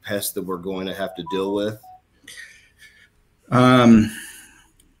big pest that we're going to have to deal with?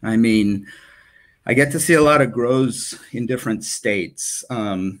 I mean, I get to see a lot of grows in different states.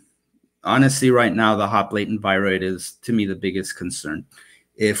 Honestly, right now, the hop latent viroid is, to me, the biggest concern.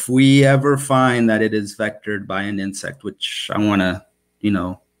 If we ever find that it is vectored by an insect, which I want to,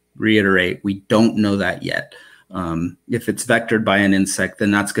 reiterate, we don't know that yet. If it's vectored by an insect, then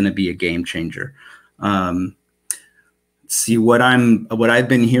that's going to be a game changer. See, what I've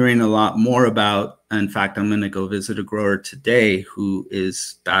been hearing a lot more about. In fact, I'm going to go visit a grower today who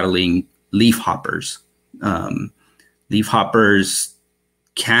is battling leaf hoppers. Leaf hoppers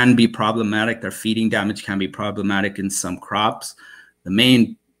can be problematic. Their feeding damage can be problematic in some crops. The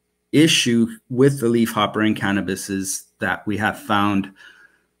main issue with the leaf hopper in cannabis is that we have found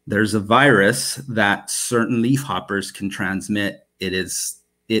there's a virus that certain leaf hoppers can transmit. It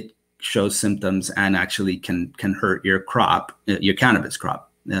shows symptoms and actually can hurt your crop, your cannabis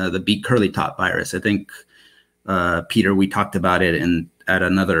crop, the beet curly top virus. I think, Peter, we talked about it at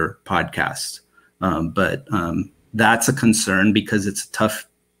another podcast, but that's a concern because it's a tough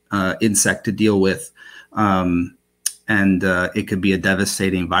insect to deal with, and it could be a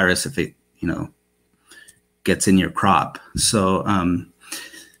devastating virus if it, gets in your crop. So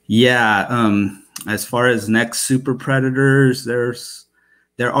as far as next super predators,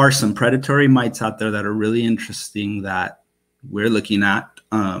 there are some predatory mites out there that are really interesting that we're looking at,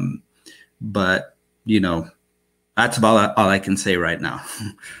 but that's about all I can say right now.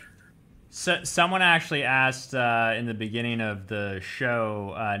 So someone actually asked in the beginning of the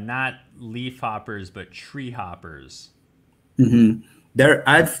show, not leaf hoppers, but tree hoppers. Mm-hmm.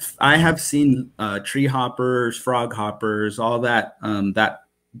 I have seen tree hoppers, frog hoppers, all that,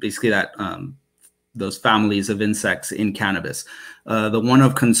 those families of insects in cannabis. The one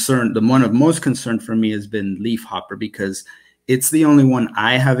of most concern for me has been leaf hopper, because it's the only one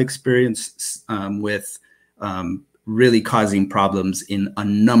I have experienced with really causing problems in a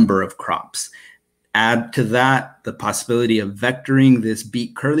number of crops. Add to that the possibility of vectoring this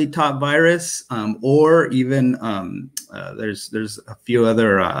beet curly top virus, or even there's a few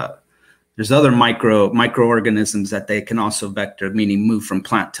other there's other microorganisms that they can also vector, meaning move from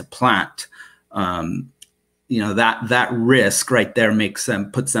plant to plant. That risk right there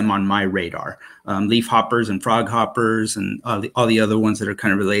puts them on my radar. Leaf hoppers and frog hoppers and all the other ones that are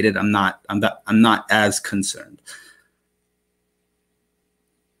kind of related, I'm not as concerned.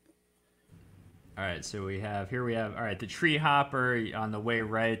 All right, so we have all right, the tree hopper on the way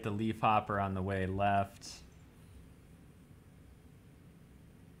right, the leaf hopper on the way left.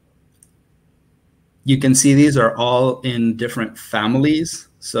 You can see these are all in different families.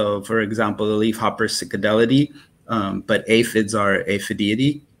 So, for example, the leaf hopper Psychedelity, but aphids are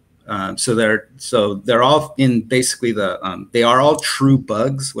Aphidiidae. So they're all in basically they are all true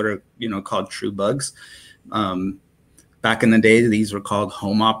bugs, what are called true bugs. Back in the day, these were called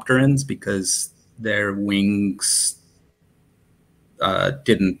homopterans because their wings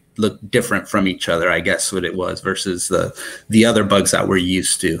didn't look different from each other, I guess what it was, versus the other bugs that we're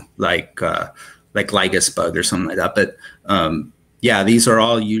used to, like Lygus bug or something like that. But these are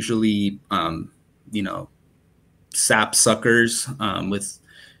all usually sap suckers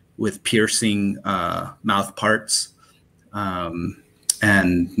with piercing mouth parts,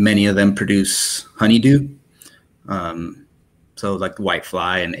 and many of them produce honeydew. So like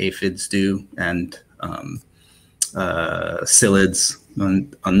whitefly and aphids do, and psyllids,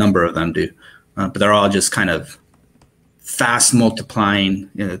 a number of them do, but they're all just kind of fast multiplying,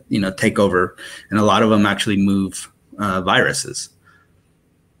 take over, and a lot of them actually move viruses.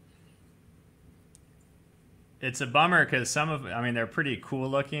 It's a bummer because they're pretty cool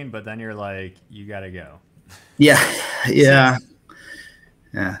looking, but then you're like, you gotta go. Yeah.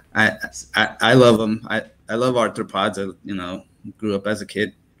 I love them. I love arthropods. I grew up as a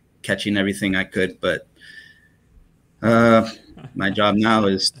kid catching everything I could, but my job now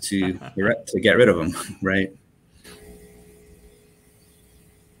is to get rid of them, right?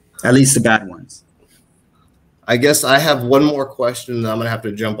 At least the bad ones. I guess I have one more question, and I'm gonna have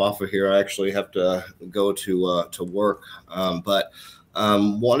to jump off of here. I actually have to go to work, but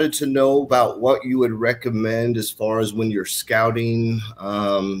wanted to know about what you would recommend as far as when you're scouting.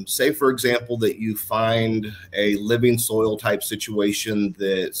 Say, for example, that you find a living soil type situation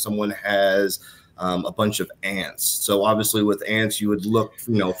that someone has a bunch of ants. So obviously with ants, you would look,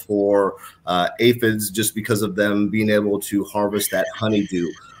 for aphids just because of them being able to harvest that honeydew.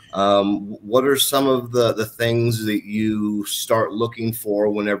 What are some of the things that you start looking for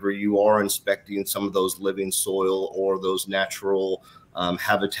whenever you are inspecting some of those living soil or those natural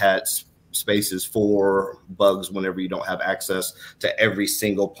habitats spaces for bugs, whenever you don't have access to every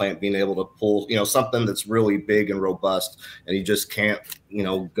single plant being able to pull, something that's really big and robust, and you just can't,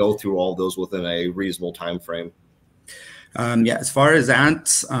 go through all those within a reasonable time frame? As far as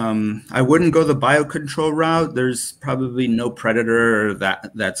ants, I wouldn't go the biocontrol route. There's probably no predator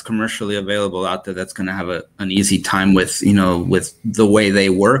that's commercially available out there that's going to have an easy time with, with the way they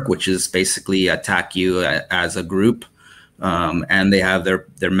work, which is basically attack you as a group. And they have their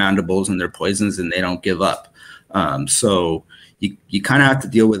mandibles and their poisons, and they don't give up. So you kind of have to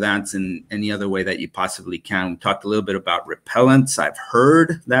deal with ants in any other way that you possibly can. We talked a little bit about repellents. I've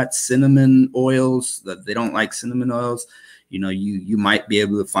heard that cinnamon oils, that they don't like cinnamon oils. You might be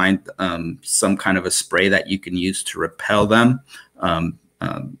able to find some kind of a spray that you can use to repel them.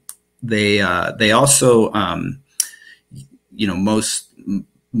 They also,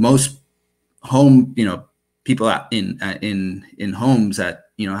 most home, people out in homes that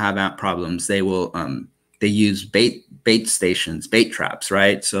have ant problems, they will they use bait stations, bait traps,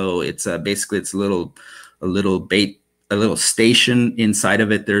 right? So it's basically it's a little station. Inside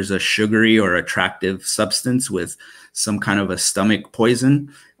of it, there's a sugary or attractive substance with some kind of a stomach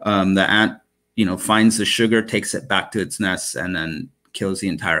poison. The ant, finds the sugar, takes it back to its nest, and then kills the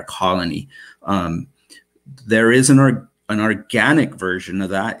entire colony. There is an organic version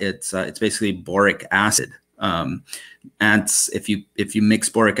of that. It's basically boric acid. Ants, if you mix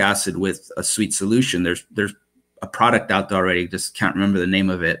boric acid with a sweet solution, there's a product out there already. Just can't remember the name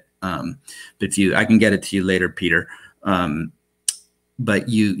of it. But I can get it to you later, Peter. But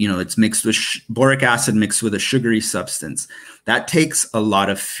it's mixed with boric acid mixed with a sugary substance that takes a lot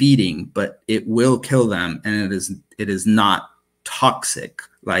of feeding, but it will kill them, and it is not toxic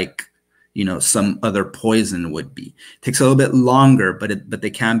like some other poison would be. It takes a little bit longer, but they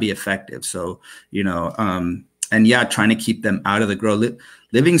can be effective. So and yeah, trying to keep them out of the grow.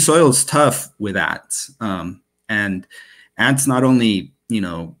 Living soil is tough with ants, and ants not only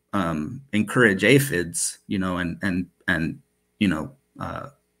encourage aphids, and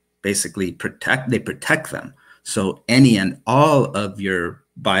basically protect them. So any and all of your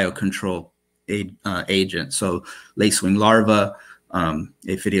biocontrol agents, so lacewing larvae,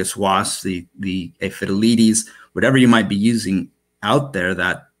 aphidius wasps, the aphidoletes, whatever you might be using out there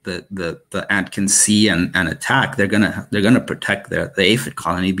that the ant can see and attack, they're gonna protect the aphid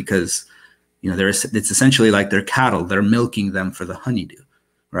colony, because it's essentially like they're cattle. They're milking them for the honeydew,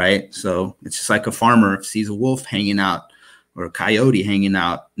 right? So it's just like a farmer sees a wolf hanging out or a coyote hanging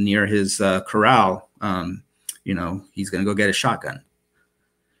out near his corral, he's going to go get a shotgun.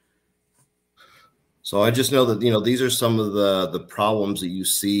 So I just know that, these are some of the problems that you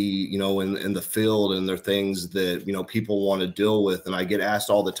see, in the field, and they're things that, people want to deal with. And I get asked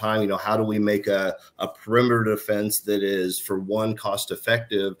all the time, how do we make a perimeter defense that is, for one, cost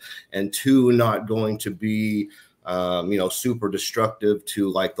effective, and two, not going to be super destructive to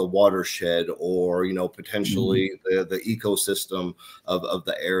like the watershed or, potentially the ecosystem of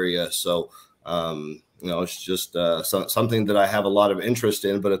the area. So, it's just something that I have a lot of interest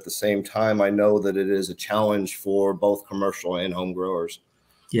in, but at the same time, I know that it is a challenge for both commercial and home growers.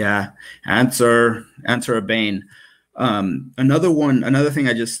 Yeah, ants are a bane. Another thing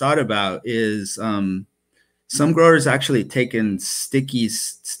I just thought about is some growers actually take in sticky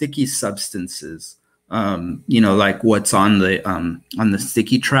substances. Like what's on the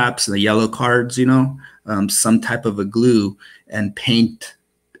sticky traps, the yellow cards, some type of a glue, and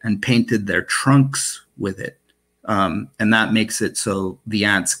painted their trunks with it. And that makes it so the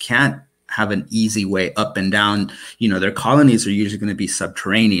ants can't have an easy way up and down. Their colonies are usually going to be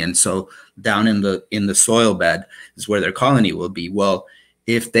subterranean. So down in the soil bed is where their colony will be. Well,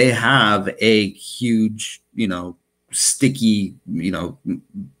 if they have a huge, sticky,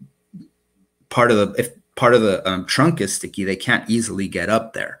 part of the trunk is sticky, they can't easily get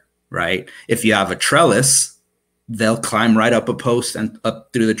up there, right? If you have a trellis, they'll climb right up a post and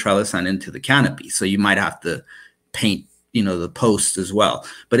up through the trellis and into the canopy. So you might have to paint, the post as well.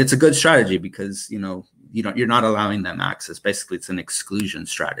 But it's a good strategy because, you're not allowing them access. Basically, it's an exclusion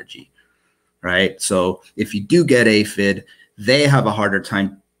strategy, right? So if you do get aphid, they have a harder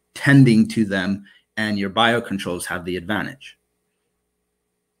time tending to them, and your biocontrols have the advantage.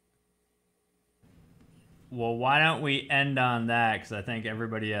 Well, why don't we end on that? Because I think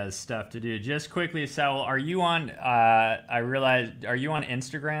everybody has stuff to do. Just quickly, Saul, are you on? Are you on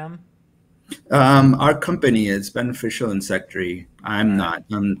Instagram? Our company is Beneficial Insectary. I'm not.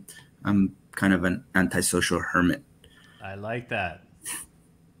 I'm kind of an antisocial hermit. I like that.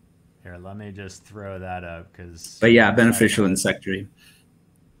 Here, let me just throw that up But yeah, Beneficial Insectary.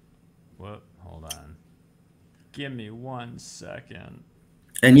 Whoop, hold on. Give me 1 second.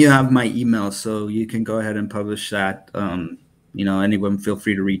 And you have my email, so you can go ahead and publish that. Anyone feel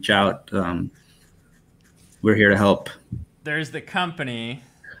free to reach out. We're here to help. There's the company.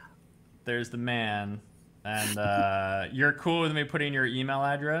 There's the man. And you're cool with me putting your email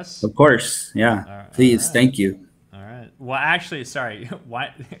address? Of course. Yeah. Please. Right. Thank you. All right. Well, actually, sorry.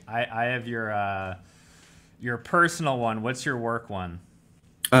 What? I have your personal one. What's your work one?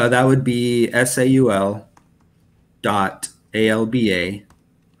 That would be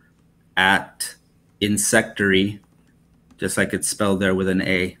saul.alba@insectary, just like it's spelled there with an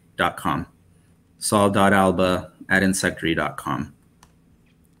A.com. saul.alba@insectary.com.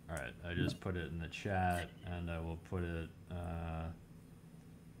 All right. I just put it in the chat, and I will put it.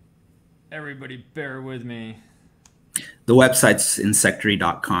 Everybody bear with me. The website's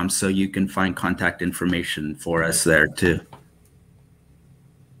insectary.com, so you can find contact information for us there too.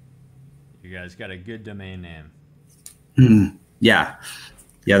 You guys got a good domain name. Yeah.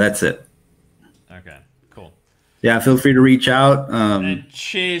 Yeah, that's it. Okay, cool. Yeah, feel free to reach out. And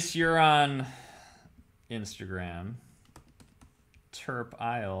Chase, you're on Instagram. Terp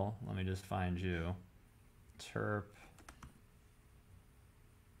Isle. Let me just find you. Terp.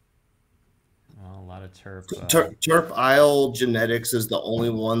 Well, a lot of terp. Terp Isle Genetics is the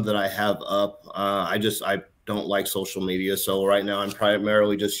only one that I have up. I don't like social media, so right now I'm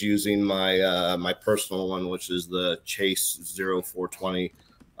primarily just using my my personal one, which is the Chase 0420.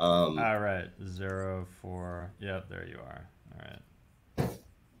 All right, 04. Yep, there you are. All right.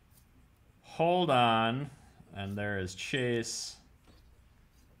 Hold on, and there is Chase.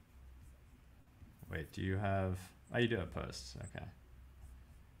 Wait, do you have? Oh, you do have posts. Okay.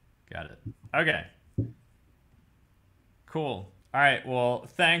 Got it. Okay. Cool. All right. Well,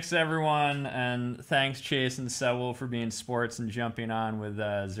 thanks everyone, and thanks Chase and Sewell for being sports and jumping on with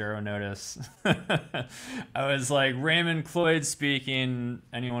zero notice. I was like, Raymond, Cloyd speaking.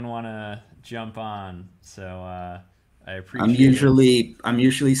 Anyone want to jump on? So I appreciate. I'm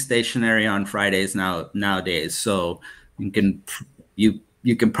usually stationary on Fridays nowadays, so you can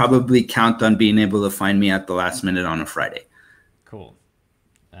probably count on being able to find me at the last minute on a Friday. Cool.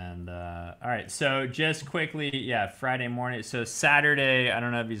 And all right, so just quickly, yeah, Friday morning. So Saturday, I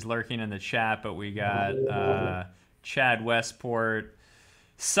don't know if he's lurking in the chat, but we got Chad Westport.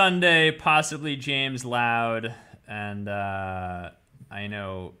 Sunday, possibly James Loud, and I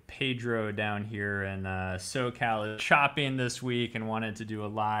know Pedro down here in SoCal is shopping this week and wanted to do a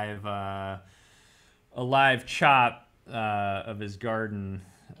live chop of his garden.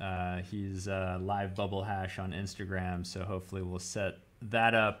 He's live bubble hash on Instagram, so hopefully we'll set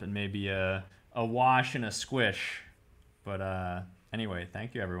that up and maybe a wash and a squish. But anyway,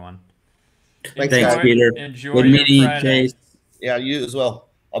 thank you everyone. Thanks, Peter. Enjoy Good your meeting you, Friday. Chase. Yeah, you as well.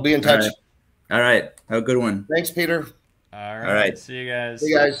 I'll be in touch. All right. Have a good one. Thanks, Peter. All right. See you guys. See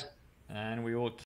you guys. And we will